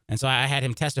deal. And so I had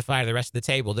him testify to the rest of the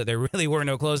table that there really were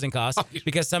no closing costs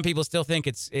because some people still think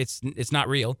it's not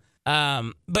real.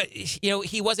 But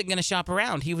he wasn't going to shop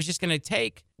around. He was just going to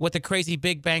take what the crazy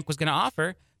big bank was going to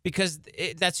offer because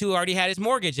that's who already had his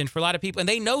mortgage. And for a lot of people, and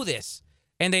they know this,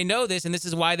 and this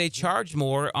is why they charge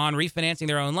more on refinancing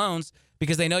their own loans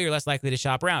because they know you're less likely to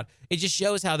shop around. It just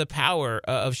shows how the power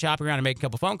of shopping around and making a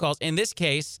couple phone calls. In this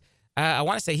case, I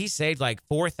want to say he saved like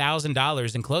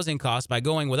 $4,000 in closing costs by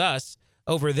going with us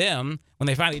over them when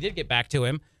they finally did get back to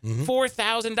him.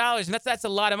 $4,000, and that's a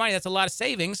lot of money. That's a lot of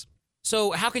savings.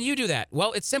 So how can you do that?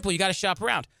 Well, it's simple. You got to shop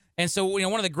around. And so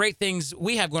one of the great things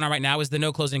we have going on right now is the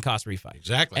no closing cost refi.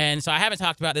 Exactly. And so I haven't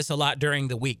talked about this a lot during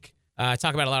the week. I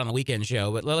talk about it a lot on the weekend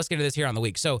show, but let's get to this here on the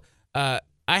week. So I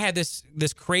had this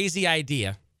crazy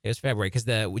idea. It was February because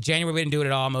January we didn't do it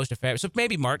at all. Most of February, so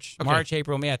maybe March,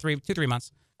 April, 3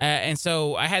 months. And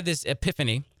so I had this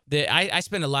epiphany. I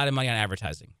spend a lot of money on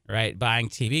advertising, right? Buying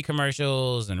TV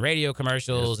commercials and radio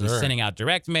commercials and sending out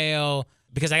direct mail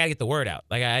because I got to get the word out.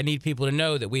 Like I need people to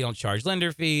know that we don't charge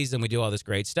lender fees and we do all this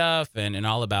great stuff and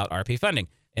all about RP Funding.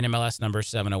 NMLS number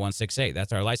 70168.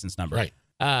 That's our license number.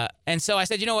 Right. And so I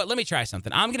said, you know what? Let me try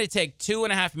something. I'm going to take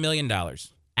 $2.5 million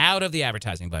out of the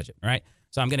advertising budget, right?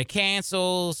 So I'm going to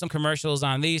cancel some commercials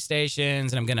on these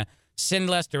stations and I'm going to send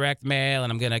less direct mail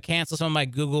and I'm going to cancel some of my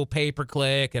Google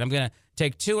pay-per-click and I'm going to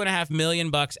take $2.5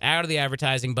 million out of the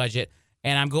advertising budget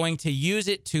and I'm going to use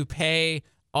it to pay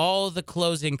all the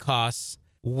closing costs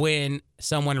when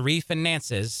someone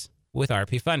refinances with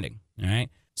RP Funding, all right?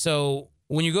 So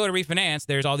when you go to refinance,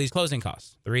 there's all these closing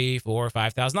costs, $3,000, $4,000,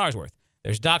 $5,000 worth.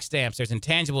 There's doc stamps, there's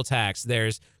intangible tax,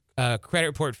 there's credit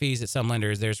report fees at some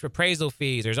lenders, there's appraisal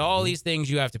fees, there's all these things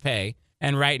you have to pay.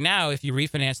 And right now, if you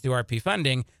refinance through RP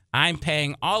Funding, I'm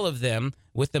paying all of them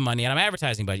with the money out of my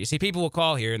advertising budget. See, people will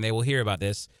call here and they will hear about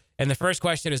this. And the first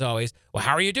question is always, well,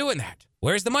 how are you doing that?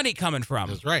 Where's the money coming from?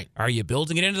 That's right. Are you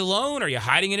building it into the loan? Are you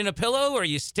hiding it in a pillow? Are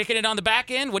you sticking it on the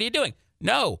back end? What are you doing?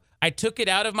 No, I took it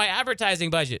out of my advertising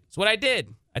budget. That's what I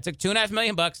did. I took $2.5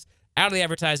 million out of the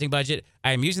advertising budget.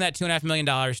 I am using that $2.5 million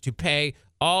to pay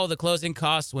all the closing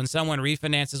costs when someone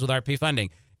refinances with RP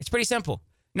Funding. It's pretty simple.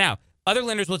 Now, other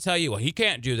lenders will tell you, well, he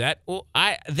can't do that. Well,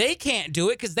 they can't do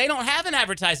it because they don't have an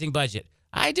advertising budget.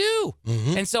 I do.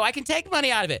 And so I can take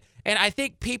money out of it. And I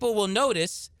think people will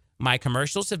notice my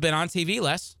commercials have been on TV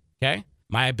less, okay?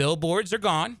 My billboards are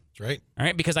gone. That's right. All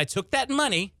right, because I took that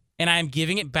money and I'm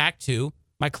giving it back to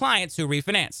my clients who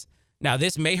refinance. Now,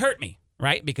 this may hurt me,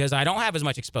 right? Because I don't have as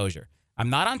much exposure. I'm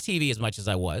not on TV as much as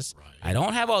I was. Right. I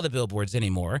don't have all the billboards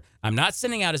anymore. I'm not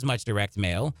sending out as much direct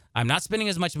mail. I'm not spending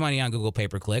as much money on Google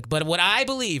pay-per-click. But what I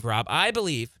believe, Rob, I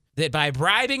believe that by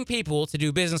bribing people to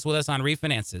do business with us on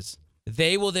refinances,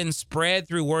 they will then spread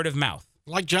through word of mouth.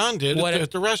 Like John did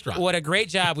at the restaurant. What a great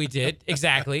job we did.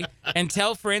 Exactly. And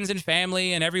tell friends and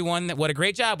family and everyone that what a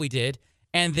great job we did.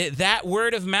 And that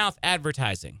word of mouth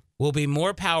advertising will be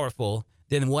more powerful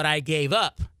than what I gave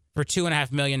up for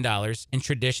 $2.5 million in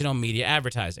traditional media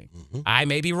advertising. I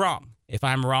may be wrong. If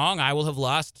I'm wrong, I will have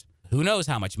lost who knows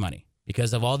how much money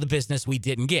because of all the business we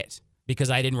didn't get, because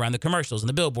I didn't run the commercials and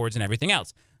the billboards and everything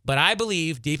else. But I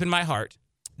believe deep in my heart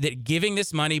that giving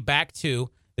this money back to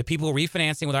the people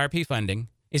refinancing with RP funding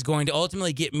is going to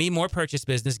ultimately get me more purchase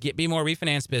business, get me more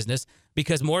refinance business,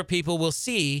 because more people will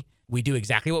see we do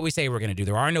exactly what we say we're going to do.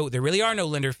 There really are no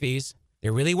lender fees.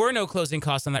 There really were no closing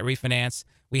costs on that refinance.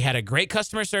 We had a great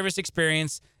customer service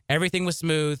experience. Everything was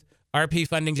smooth. RP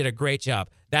funding did a great job.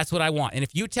 That's what I want. And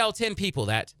if you tell 10 people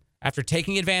that after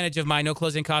taking advantage of my no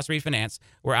closing cost refinance,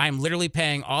 where I'm literally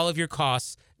paying all of your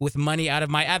costs with money out of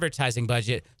my advertising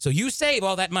budget, so you save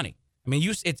all that money. I mean,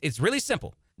 it's really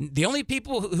simple. The only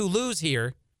people who lose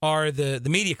here are the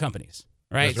media companies,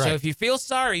 right? That's right. So if you feel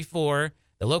sorry for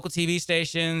the local TV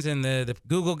stations and the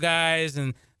Google guys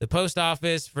and the post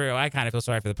office, I kind of feel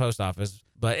sorry for the post office,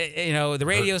 but the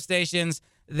radio stations,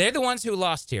 they're the ones who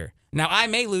lost here. Now, I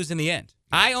may lose in the end.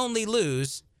 I only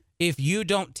lose if you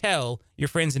don't tell your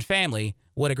friends and family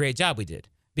what a great job we did.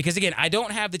 Because again, I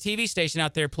don't have the TV station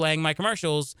out there playing my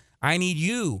commercials. I need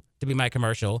you to be my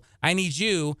commercial. I need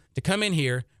you to come in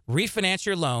here, refinance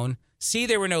your loan, see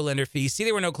there were no lender fees, see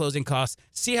there were no closing costs,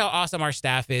 see how awesome our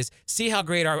staff is, see how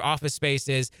great our office space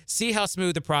is, see how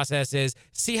smooth the process is,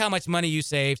 see how much money you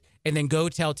saved, and then go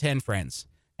tell 10 friends.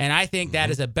 And I think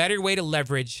that is a better way to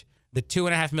leverage the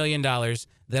 $2.5 million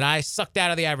that I sucked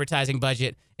out of the advertising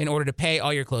budget in order to pay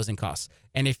all your closing costs.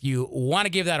 And if you want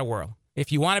to give that a whirl,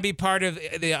 if you want to be part of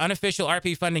the unofficial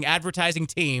RP funding advertising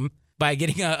team by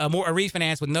getting a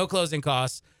refinance with no closing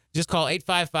costs, just call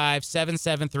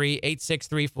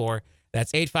 855-773-8634.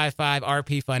 That's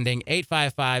 855-RP funding,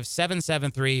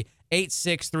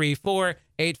 855-773-8634,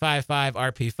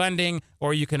 855-RP funding,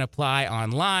 or you can apply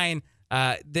online.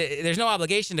 There's no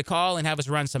obligation to call and have us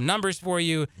run some numbers for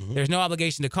you. There's no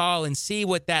obligation to call and see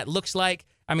what that looks like.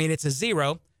 I mean, it's a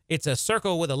zero. It's a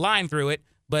circle with a line through it.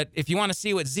 But if you want to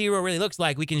see what zero really looks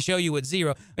like, we can show you what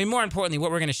zero. I mean, more importantly,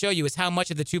 what we're going to show you is how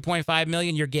much of the $2.5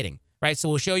 million you're getting, right? So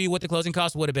we'll show you what the closing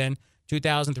cost would have been,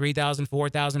 $2,000, $3,000,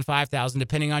 $4,000, $5,000,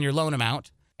 depending on your loan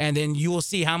amount. And then you will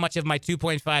see how much of my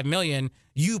 $2.5 million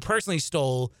you personally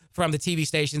stole from the TV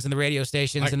stations and the radio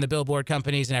stations and the billboard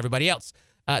companies and everybody else.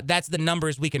 That's the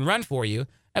numbers we can run for you.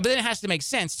 But then it has to make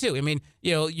sense, too. I mean,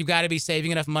 you've got to be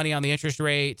saving enough money on the interest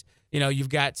rate. You've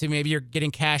got to, maybe you're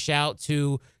getting cash out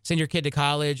to send your kid to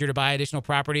college or to buy additional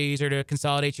properties or to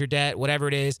consolidate your debt, whatever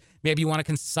it is. Maybe you want to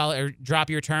consolidate or drop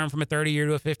your term from a 30-year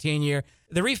to a 15-year.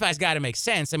 The refi's got to make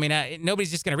sense. I mean,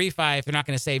 nobody's just going to refi if they're not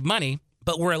going to save money,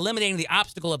 but we're eliminating the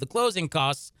obstacle of the closing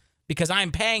costs because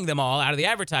I'm paying them all out of the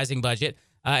advertising budget.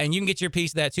 And you can get your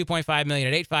piece of that $2.5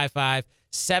 million at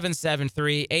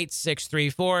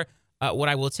 855-773-8634. What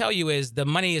I will tell you is the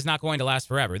money is not going to last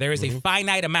forever. There is a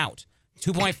finite amount.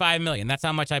 $2.5 million. That's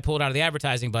how much I pulled out of the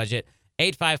advertising budget.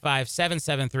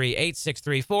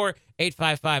 855-773-8634.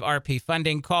 855-RP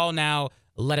funding. Call now.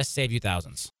 Let us save you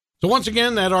thousands. So once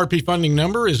again, that RP funding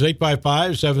number is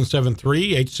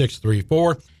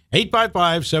 855-773-8634.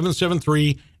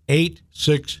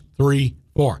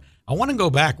 855-773-8634. I want to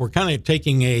go back. We're kind of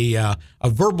taking a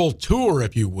verbal tour,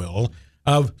 if you will,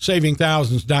 of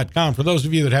savingthousands.com for those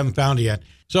of you that haven't found it yet.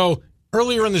 So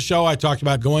earlier in the show, I talked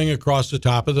about going across the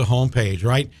top of the home page,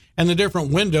 right? And the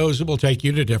different windows that will take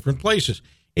you to different places.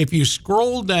 If you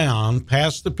scroll down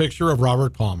past the picture of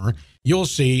Robert Palmer, you'll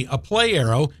see a play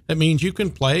arrow. That means you can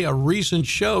play a recent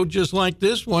show just like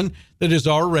this one that has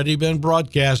already been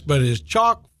broadcast, but is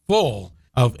chock full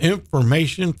of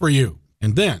information for you.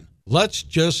 And then let's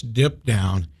just dip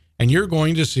down and you're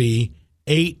going to see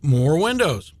 8 more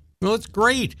windows. Well, it's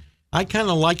great. I kind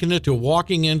of liken it to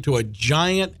walking into a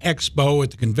giant expo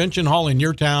at the convention hall in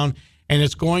your town, and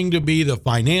it's going to be the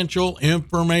Financial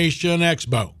Information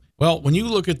Expo. Well, when you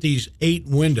look at these 8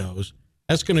 windows,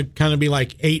 that's going to kind of be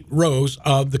like 8 rows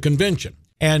of the convention.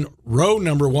 And row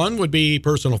number 1 would be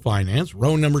personal finance.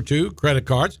 Row number 2, credit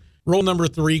cards. Row number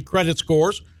 3, credit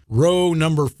scores. Row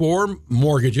number 4,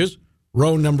 mortgages.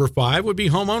 Row number 5 would be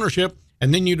home ownership.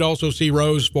 And then you'd also see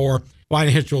rows for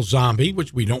financial zombie,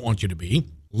 which we don't want you to be,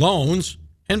 loans,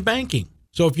 and banking.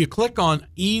 So if you click on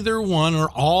either one or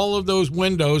all of those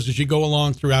windows as you go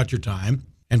along throughout your time,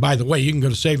 and by the way, you can go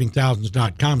to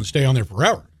savingthousands.com and stay on there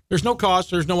forever. There's no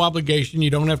cost. There's no obligation. You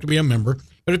don't have to be a member.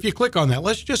 But if you click on that,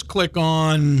 let's just click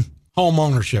on home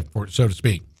ownership, so to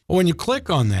speak. Well, when you click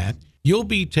on that, you'll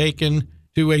be taken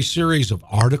to a series of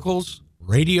articles,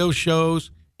 radio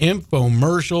shows,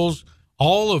 infomercials,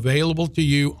 all available to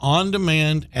you on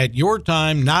demand at your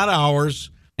time, not ours.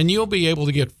 And you'll be able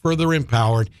to get further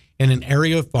empowered in an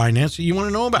area of finance that you want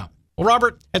to know about. Well,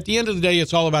 Robert, at the end of the day,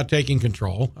 it's all about taking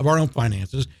control of our own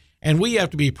finances, and we have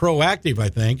to be proactive, I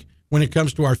think, when it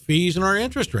comes to our fees and our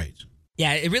interest rates.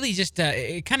 Yeah, it really just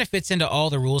it kind of fits into all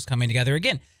the rules coming together.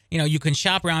 Again, you can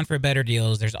shop around for better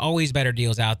deals. There's always better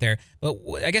deals out there. But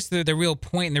I guess the real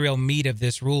point and the real meat of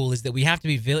this rule is that we have to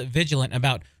be vigilant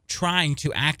about trying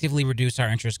to actively reduce our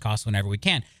interest costs whenever we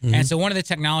can. Mm-hmm. And so one of the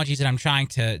technologies that I'm trying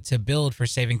to build for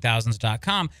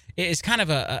savingthousands.com is kind of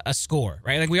a score,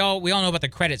 right? Like we all know about the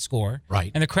credit score. Right.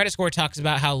 And the credit score talks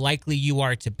about how likely you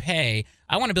are to pay.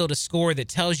 I want to build a score that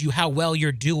tells you how well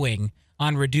you're doing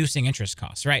on reducing interest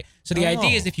costs, right? So the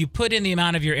idea is if you put in the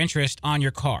amount of your interest on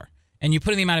your car, and you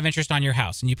put in the amount of interest on your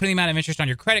house, and you put in the amount of interest on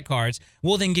your credit cards,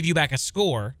 we'll then give you back a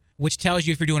score, which tells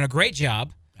you if you're doing a great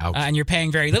job and you're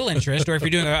paying very little interest, or if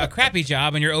you're doing a crappy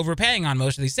job and you're overpaying on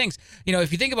most of these things.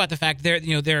 If you think about the fact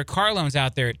there are car loans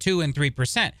out there at 2% and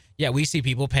 3%. Yeah, we see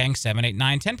people paying 7, 8,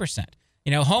 9, 10%.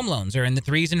 Home loans are in the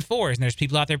 3s and 4s, and there's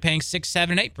people out there paying 6,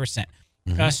 7, 8%.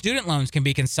 Mm-hmm. Student loans can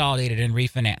be consolidated and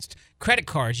refinanced. Credit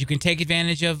cards, you can take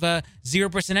advantage of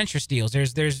 0% interest deals.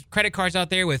 There's credit cards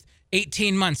out there with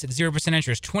 18 months at 0%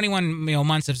 interest, 21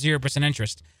 months of 0%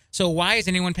 interest. So why is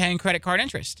anyone paying credit card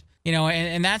interest?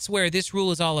 And that's where this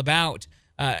rule is all about.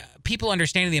 People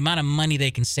understanding the amount of money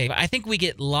they can save. I think we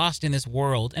get lost in this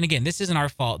world. And again, this isn't our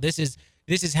fault. This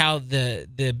is how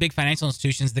the big financial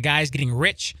institutions, the guys getting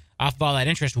rich off of all that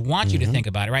interest, want you to think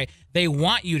about it, right? They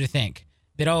want you to think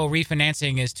that,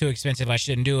 refinancing is too expensive, I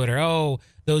shouldn't do it, or,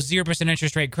 those 0%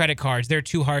 interest rate credit cards, they're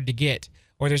too hard to get,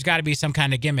 or there's got to be some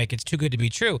kind of gimmick, it's too good to be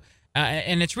true.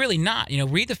 And it's really not.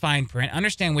 Read the fine print,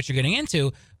 understand what you're getting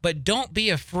into, but don't be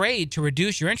afraid to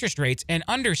reduce your interest rates and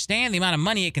understand the amount of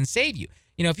money it can save you.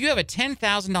 If you have a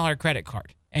 $10,000 credit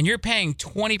card and you're paying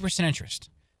 20% interest,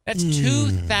 that's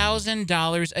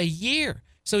 $2,000 a year.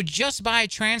 So just by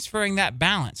transferring that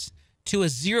balance to a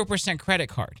 0% credit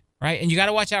card, right? And you got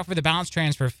to watch out for the balance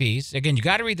transfer fees. Again, you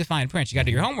got to read the fine print. You got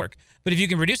to do your homework. But if you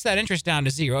can reduce that interest down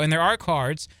to zero, and there are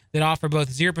cards that offer both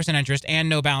 0% interest and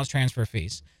no balance transfer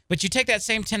fees, but you take that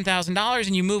same $10,000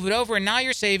 and you move it over, and now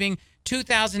you're saving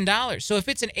 $2,000. So if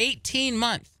it's an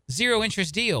 18-month zero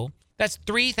interest deal, that's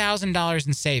 $3,000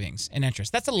 in savings in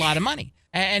interest. That's a lot of money.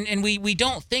 And we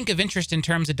don't think of interest in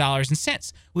terms of dollars and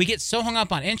cents. We get so hung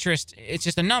up on interest. It's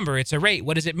just a number. It's a rate.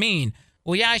 What does it mean?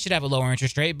 Well, yeah, I should have a lower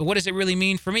interest rate, but what does it really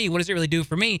mean for me? What does it really do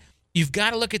for me? You've got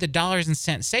to look at the dollars and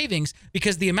cents savings,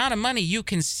 because the amount of money you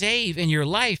can save in your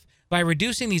life by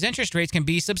reducing these interest rates can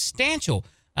be substantial.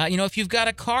 If you've got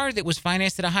a car that was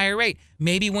financed at a higher rate,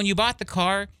 maybe when you bought the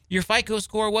car, your FICO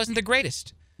score wasn't the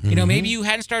greatest. Maybe you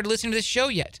hadn't started listening to this show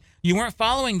yet. You weren't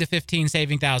following the 15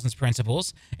 Saving Thousands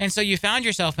principles, and so you found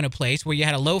yourself in a place where you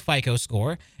had a low FICO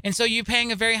score, and so you're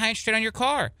paying a very high interest rate on your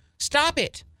car. Stop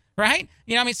it, right?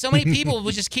 So many people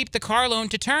will just keep the car loan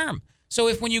to term. So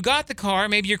if when you got the car,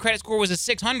 maybe your credit score was a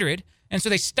 600, and so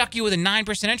they stuck you with a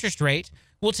 9% interest rate,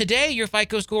 well, today your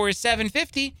FICO score is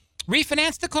 750,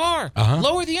 refinance the car,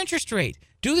 lower the interest rate.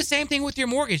 Do the same thing with your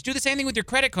mortgage. Do the same thing with your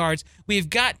credit cards. We've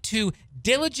got to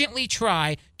diligently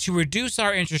try to reduce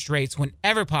our interest rates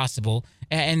whenever possible.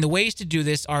 And the ways to do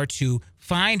this are to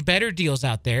find better deals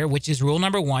out there, which is rule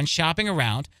number one, shopping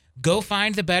around. Go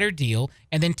find the better deal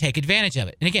and then take advantage of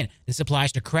it. And again, this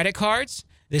applies to credit cards.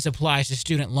 This applies to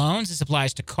student loans. This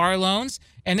applies to car loans.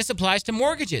 And this applies to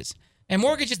mortgages. And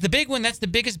mortgage is the big one. That's the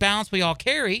biggest balance we all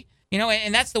carry.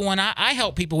 And that's the one I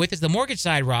help people with, is the mortgage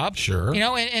side, Rob. Sure.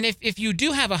 And if you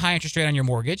do have a high interest rate on your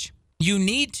mortgage, you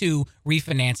need to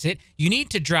refinance it. You need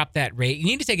to drop that rate. You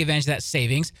need to take advantage of that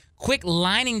savings. Quit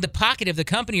lining the pocket of the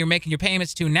company you're making your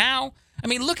payments to now. I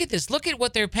mean, look at this. Look at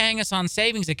what they're paying us on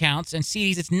savings accounts and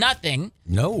CDs. It's nothing.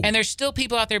 No. And there's still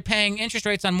people out there paying interest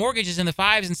rates on mortgages in the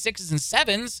 5s and 6s and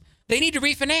 7s. They need to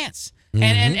refinance.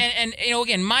 And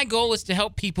again, my goal is to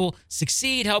help people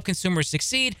succeed, help consumers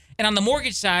succeed. And on the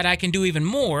mortgage side, I can do even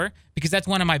more, because that's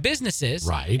one of my businesses.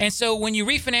 Right. And so when you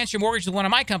refinance your mortgage with one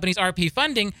of my companies, RP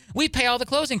Funding, we pay all the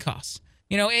closing costs.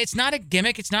 It's not a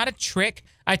gimmick. It's not a trick.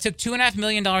 I took $2.5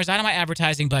 million out of my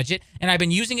advertising budget, and I've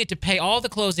been using it to pay all the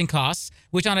closing costs,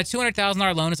 which on a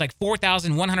 $200,000 loan is like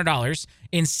 $4,100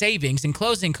 in savings and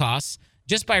closing costs.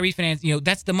 Just by refinance,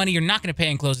 that's the money you're not going to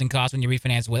pay in closing costs when you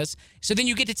refinance with us. So then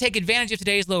you get to take advantage of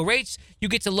today's low rates. You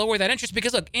get to lower that interest,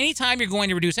 because look, anytime you're going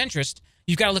to reduce interest,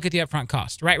 you've got to look at the upfront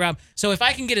cost, right, Rob? So if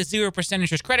I can get a 0%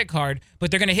 interest credit card, but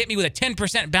they're going to hit me with a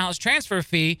 10% balance transfer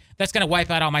fee, that's going to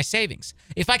wipe out all my savings.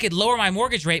 If I could lower my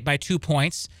mortgage rate by 2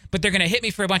 points, but they're going to hit me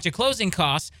for a bunch of closing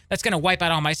costs, that's going to wipe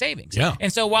out all my savings. Yeah.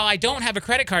 And so while I don't have a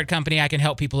credit card company I can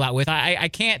help people out with, I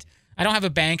I don't have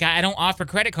a bank. I don't offer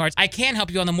credit cards. I can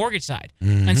help you on the mortgage side.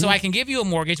 And so I can give you a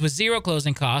mortgage with zero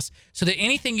closing costs so that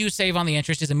anything you save on the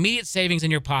interest is immediate savings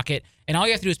in your pocket. And all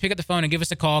you have to do is pick up the phone and give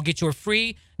us a call. Get your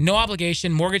free, no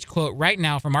obligation mortgage quote right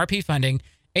now from RP Funding.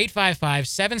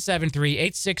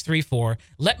 855-773-8634.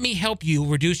 Let me help you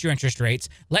reduce your interest rates.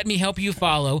 Let me help you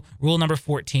follow rule number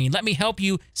 14. Let me help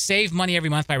you save money every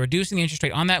month by reducing the interest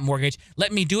rate on that mortgage.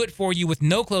 Let me do it for you with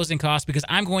no closing costs because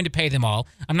I'm going to pay them all.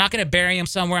 I'm not going to bury them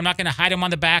somewhere. I'm not going to hide them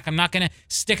on the back. I'm not going to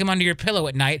stick them under your pillow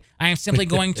at night. I am simply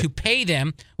going to pay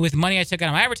them with money I took out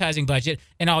of my advertising budget.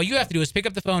 And all you have to do is pick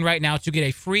up the phone right now to get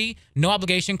a free, no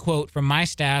obligation quote from my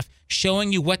staff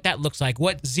showing you what that looks like,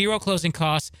 what zero closing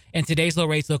costs and today's low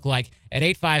rates look like at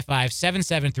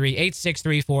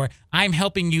 855-773-8634. I'm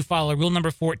helping you follow rule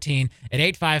number 14 at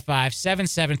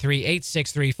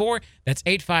 855-773-8634. That's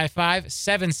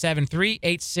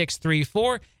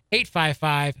 855-773-8634.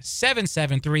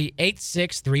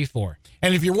 855-773-8634.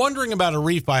 And if you're wondering about a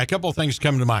refi, a couple of things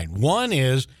come to mind. One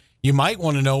is you might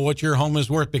want to know what your home is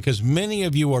worth because many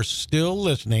of you are still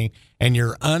listening and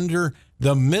you're under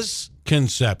the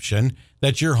misconception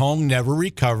that your home never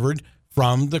recovered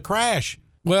from the crash.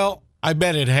 Well, I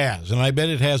bet it has, and I bet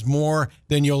it has more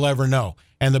than you'll ever know.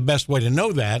 And the best way to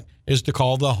know that is to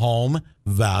call the Home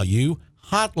Value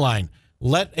Hotline.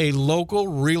 Let a local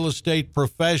real estate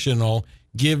professional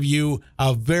give you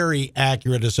a very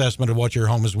accurate assessment of what your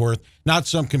home is worth, not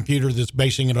some computer that's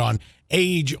basing it on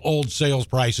age-old sales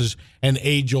prices and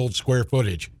age-old square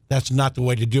footage. That's not the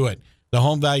way to do it. The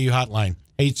Home Value Hotline,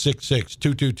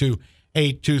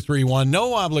 866-222-8231.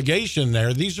 No obligation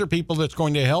there. These are people that's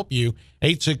going to help you,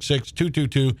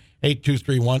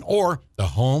 866-222-8231, or the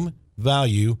Home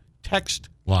Value text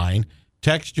line.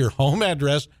 Text your home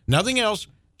address, nothing else,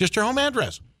 just your home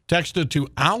address. Text it to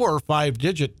our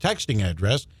 5-digit texting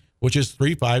address, which is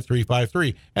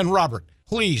 35353. And Robert,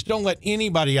 please don't let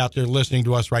anybody out there listening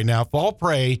to us right now fall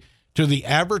prey to the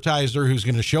advertiser who's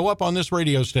going to show up on this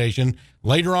radio station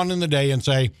later on in the day and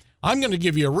say, I'm going to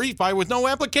give you a refi with no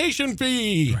application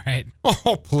fee. Right.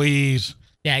 Oh, please.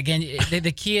 Yeah, again,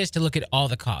 the key is to look at all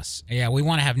the costs. Yeah, we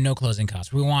want to have no closing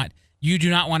costs. You do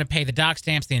not want to pay the doc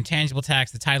stamps, the intangible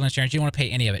tax, the title insurance. You don't want to pay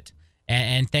any of it.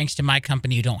 And thanks to my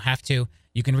company, you don't have to.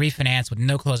 You can refinance with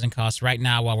no closing costs right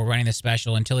now while we're running this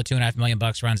special until the $2.5 million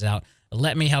runs out.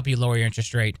 Let me help you lower your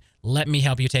interest rate. Let me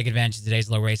help you take advantage of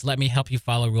today's low rates. Let me help you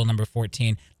follow rule number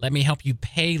 14. Let me help you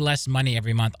pay less money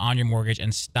every month on your mortgage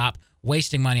and stop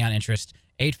wasting money on interest.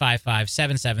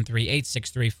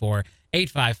 855-773-8634.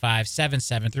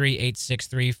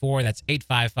 855-773-8634. That's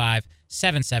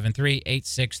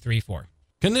 855-773-8634.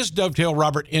 Can this dovetail,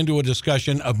 Robert, into a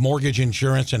discussion of mortgage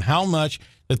insurance and how much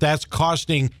that's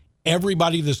costing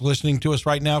everybody that's listening to us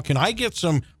right now? Can I get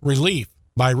some relief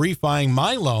by refining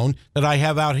my loan that I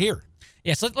have out here?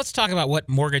 Yeah, so let's talk about what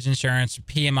mortgage insurance,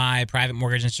 PMI, private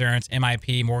mortgage insurance,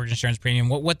 MIP, mortgage insurance premium,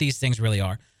 what these things really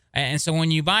are. And so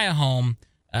when you buy a home,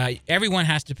 everyone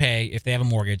has to pay, if they have a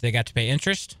mortgage, they got to pay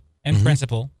interest and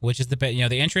principal, which is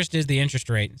the interest is the interest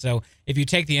rate. So if you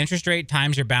take the interest rate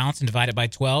times your balance and divide it by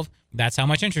 12, that's how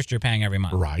much interest you're paying every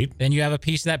month. Right. Then you have a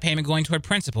piece of that payment going toward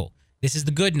principal. This is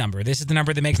the good number. This is the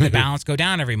number that makes the balance go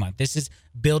down every month. This is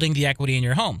building the equity in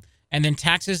your home. And then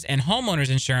taxes and homeowners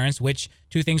insurance, which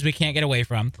two things we can't get away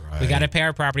from. Right. We got to pay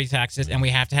our property taxes, and we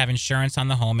have to have insurance on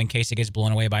the home in case it gets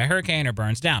blown away by a hurricane or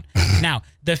burns down. Now,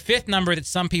 the fifth number that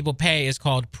some people pay is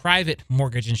called private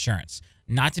mortgage insurance.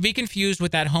 Not to be confused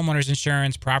with that homeowner's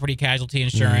insurance, property casualty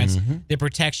insurance that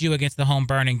protects you against the home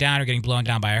burning down or getting blown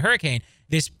down by a hurricane.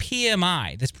 This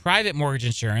PMI, this private mortgage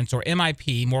insurance, or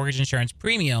MIP, mortgage insurance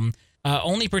premium,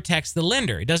 only protects the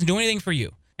lender. It doesn't do anything for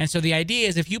you. And so the idea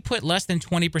is if you put less than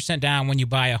 20% down when you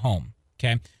buy a home,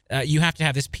 okay, you have to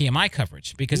have this PMI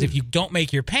coverage because if you don't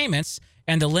make your payments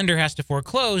and the lender has to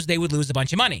foreclose, they would lose a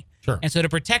bunch of money. Sure. And so to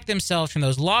protect themselves from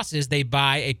those losses, they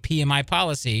buy a PMI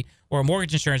policy or a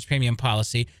mortgage insurance premium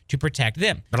policy to protect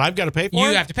them. But I've got to pay for it?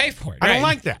 You have to pay for it. I right? don't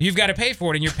like that. You've got to pay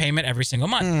for it in your payment every single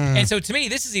month. And so to me,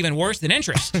 this is even worse than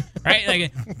interest, right?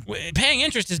 Like paying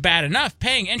interest is bad enough.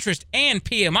 Paying interest and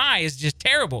PMI is just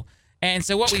terrible. And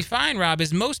so what we find, Rob,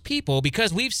 is most people,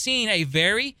 because we've seen a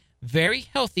very, very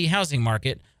healthy housing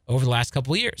market over the last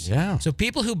couple of years. Yeah. So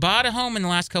people who bought a home in the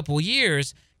last couple of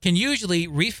years can usually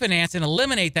refinance and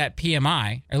eliminate that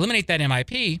PMI, or eliminate that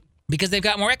MIP, because they've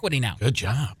got more equity now. Good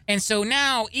job. And so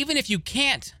now, even if you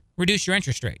can't reduce your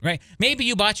interest rate, right? Maybe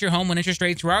you bought your home when interest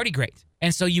rates were already great.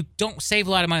 And so you don't save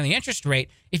a lot of money on the interest rate.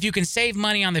 If you can save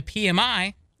money on the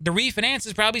PMI, the refinance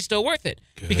is probably still worth it.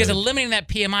 Good. Because eliminating that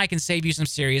PMI can save you some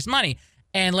serious money.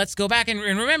 And let's go back and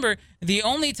remember, the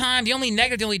only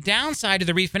negative, the only downside to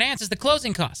the refinance is the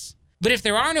closing costs. But if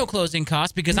there are no closing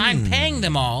costs because I'm paying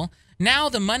them all, now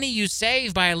the money you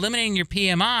save by eliminating your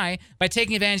PMI, by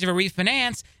taking advantage of a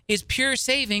refinance, is pure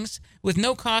savings with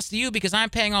no cost to you because I'm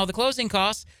paying all the closing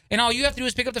costs. And all you have to do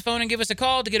is pick up the phone and give us a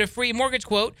call to get a free mortgage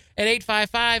quote at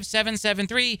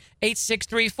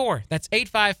 855-773-8634. That's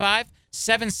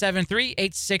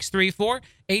 855-773-8634,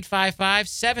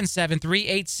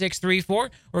 855-773-8634,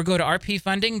 or go to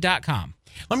rpfunding.com.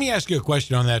 Let me ask you a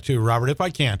question on that too, Robert, if I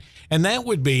can. And that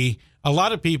would be, a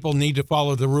lot of people need to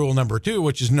follow the rule number 2,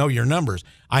 which is know your numbers.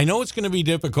 I know it's going to be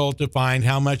difficult to find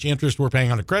how much interest we're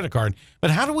paying on a credit card, but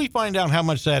how do we find out how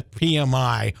much that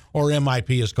PMI or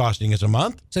MIP is costing us a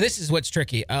month? So this is what's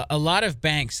tricky. A lot of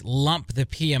banks lump the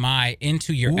PMI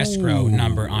into your escrow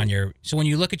number on your. So when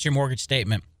you look at your mortgage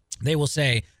statement, they will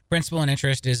say principal and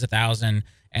interest is $1,000,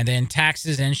 and then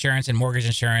taxes, insurance, and mortgage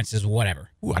insurance is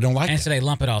whatever. Ooh, I don't like that. And so they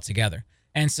lump it all together.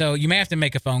 And so you may have to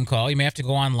make a phone call. You may have to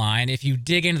go online. If you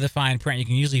dig into the fine print, you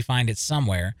can usually find it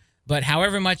somewhere. But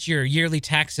however much your yearly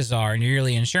taxes are and your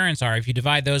yearly insurance are, if you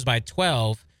divide those by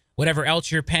 12, whatever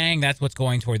else you're paying, that's what's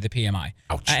going toward the PMI.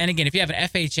 And again, if you have an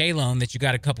FHA loan that you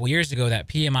got a couple years ago, that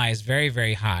PMI is very,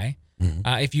 very high.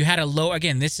 If you had a low,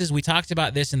 again, we talked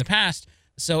about this in the past.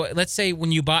 So let's say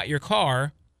when you bought your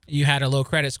car, you had a low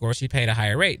credit score, so you paid a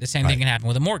higher rate. The same thing can happen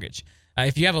with a mortgage.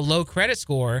 If you have a low credit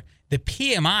score, the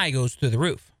PMI goes through the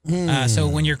roof. So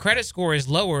when your credit score is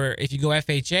lower, if you go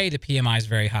FHA, the PMI is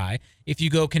very high. If you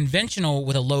go conventional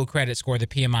with a low credit score, the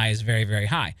PMI is very, very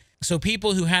high. So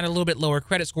people who had a little bit lower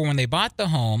credit score when they bought the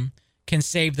home can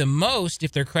save the most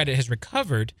if their credit has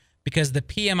recovered because the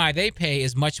PMI they pay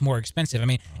is much more expensive. I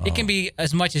mean, it can be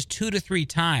as much as 2 to 3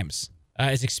 times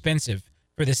as expensive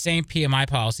for the same PMI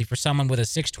policy for someone with a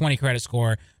 620 credit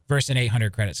score versus an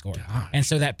 800 credit score. Gosh. And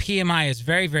so that PMI is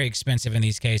very, very expensive in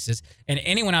these cases. And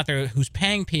anyone out there who's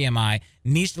paying PMI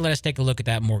needs to let us take a look at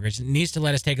that mortgage, needs to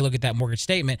let us take a look at that mortgage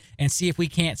statement and see if we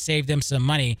can't save them some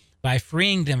money by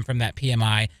freeing them from that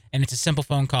PMI. And it's a simple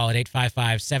phone call at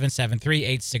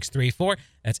 855-773-8634.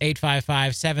 That's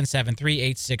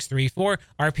 855-773-8634.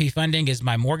 RP Funding is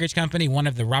my mortgage company, one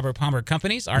of the Robert Palmer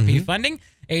companies, RP Funding.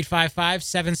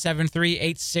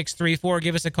 855-773-8634.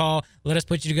 Give us a call. Let us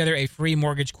put you together a free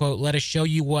mortgage quote. Let us show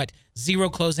you what zero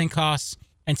closing costs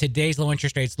and today's low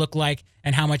interest rates look like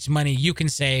and how much money you can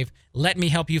save. Let me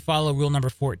help you follow rule number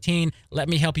 14. Let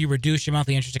me help you reduce your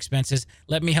monthly interest expenses.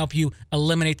 Let me help you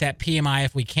eliminate that PMI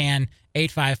if we can.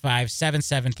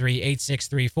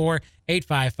 855-773-8634,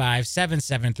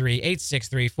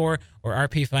 855-773-8634, or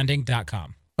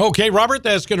rpfunding.com. Okay, Robert,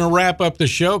 that's going to wrap up the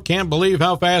show. Can't believe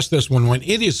how fast this one went.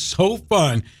 It is so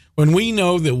fun when we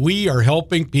know that we are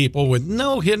helping people with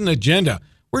no hidden agenda.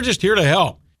 We're just here to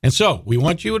help. And so we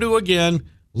want you to, again,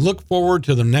 look forward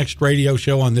to the next radio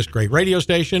show on this great radio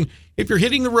station. If you're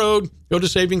hitting the road, go to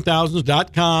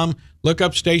savingthousands.com, look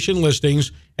up station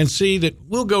listings, and see that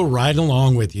we'll go right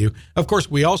along with you. Of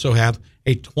course, we also have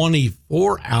a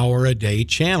 24-hour-a-day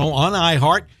channel on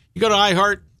iHeart. You go to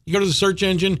iHeart, you go to the search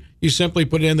engine, you simply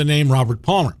put in the name Robert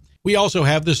Palmer. We also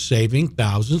have the Saving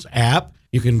Thousands app.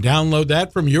 You can download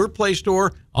that from your Play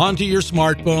Store onto your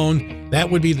smartphone. That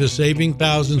would be the Saving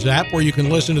Thousands app where you can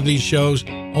listen to these shows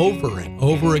over and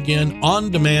over again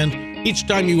on demand. Each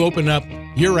time you open up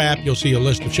your app, you'll see a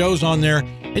list of shows on there,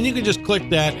 and you can just click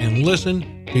that and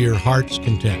listen to your heart's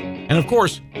content. And of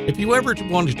course, if you ever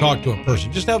want to talk to a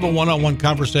person, just have a one-on-one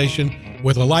conversation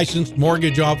with a licensed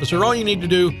mortgage officer. All you need to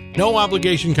do, no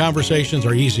obligation conversations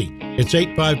are easy. It's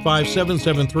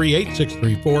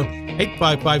 855-773-8634,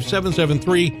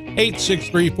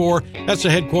 855-773-8634. That's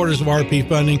the headquarters of RP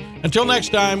Funding. Until next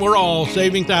time, we're all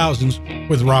saving thousands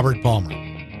with Robert Palmer.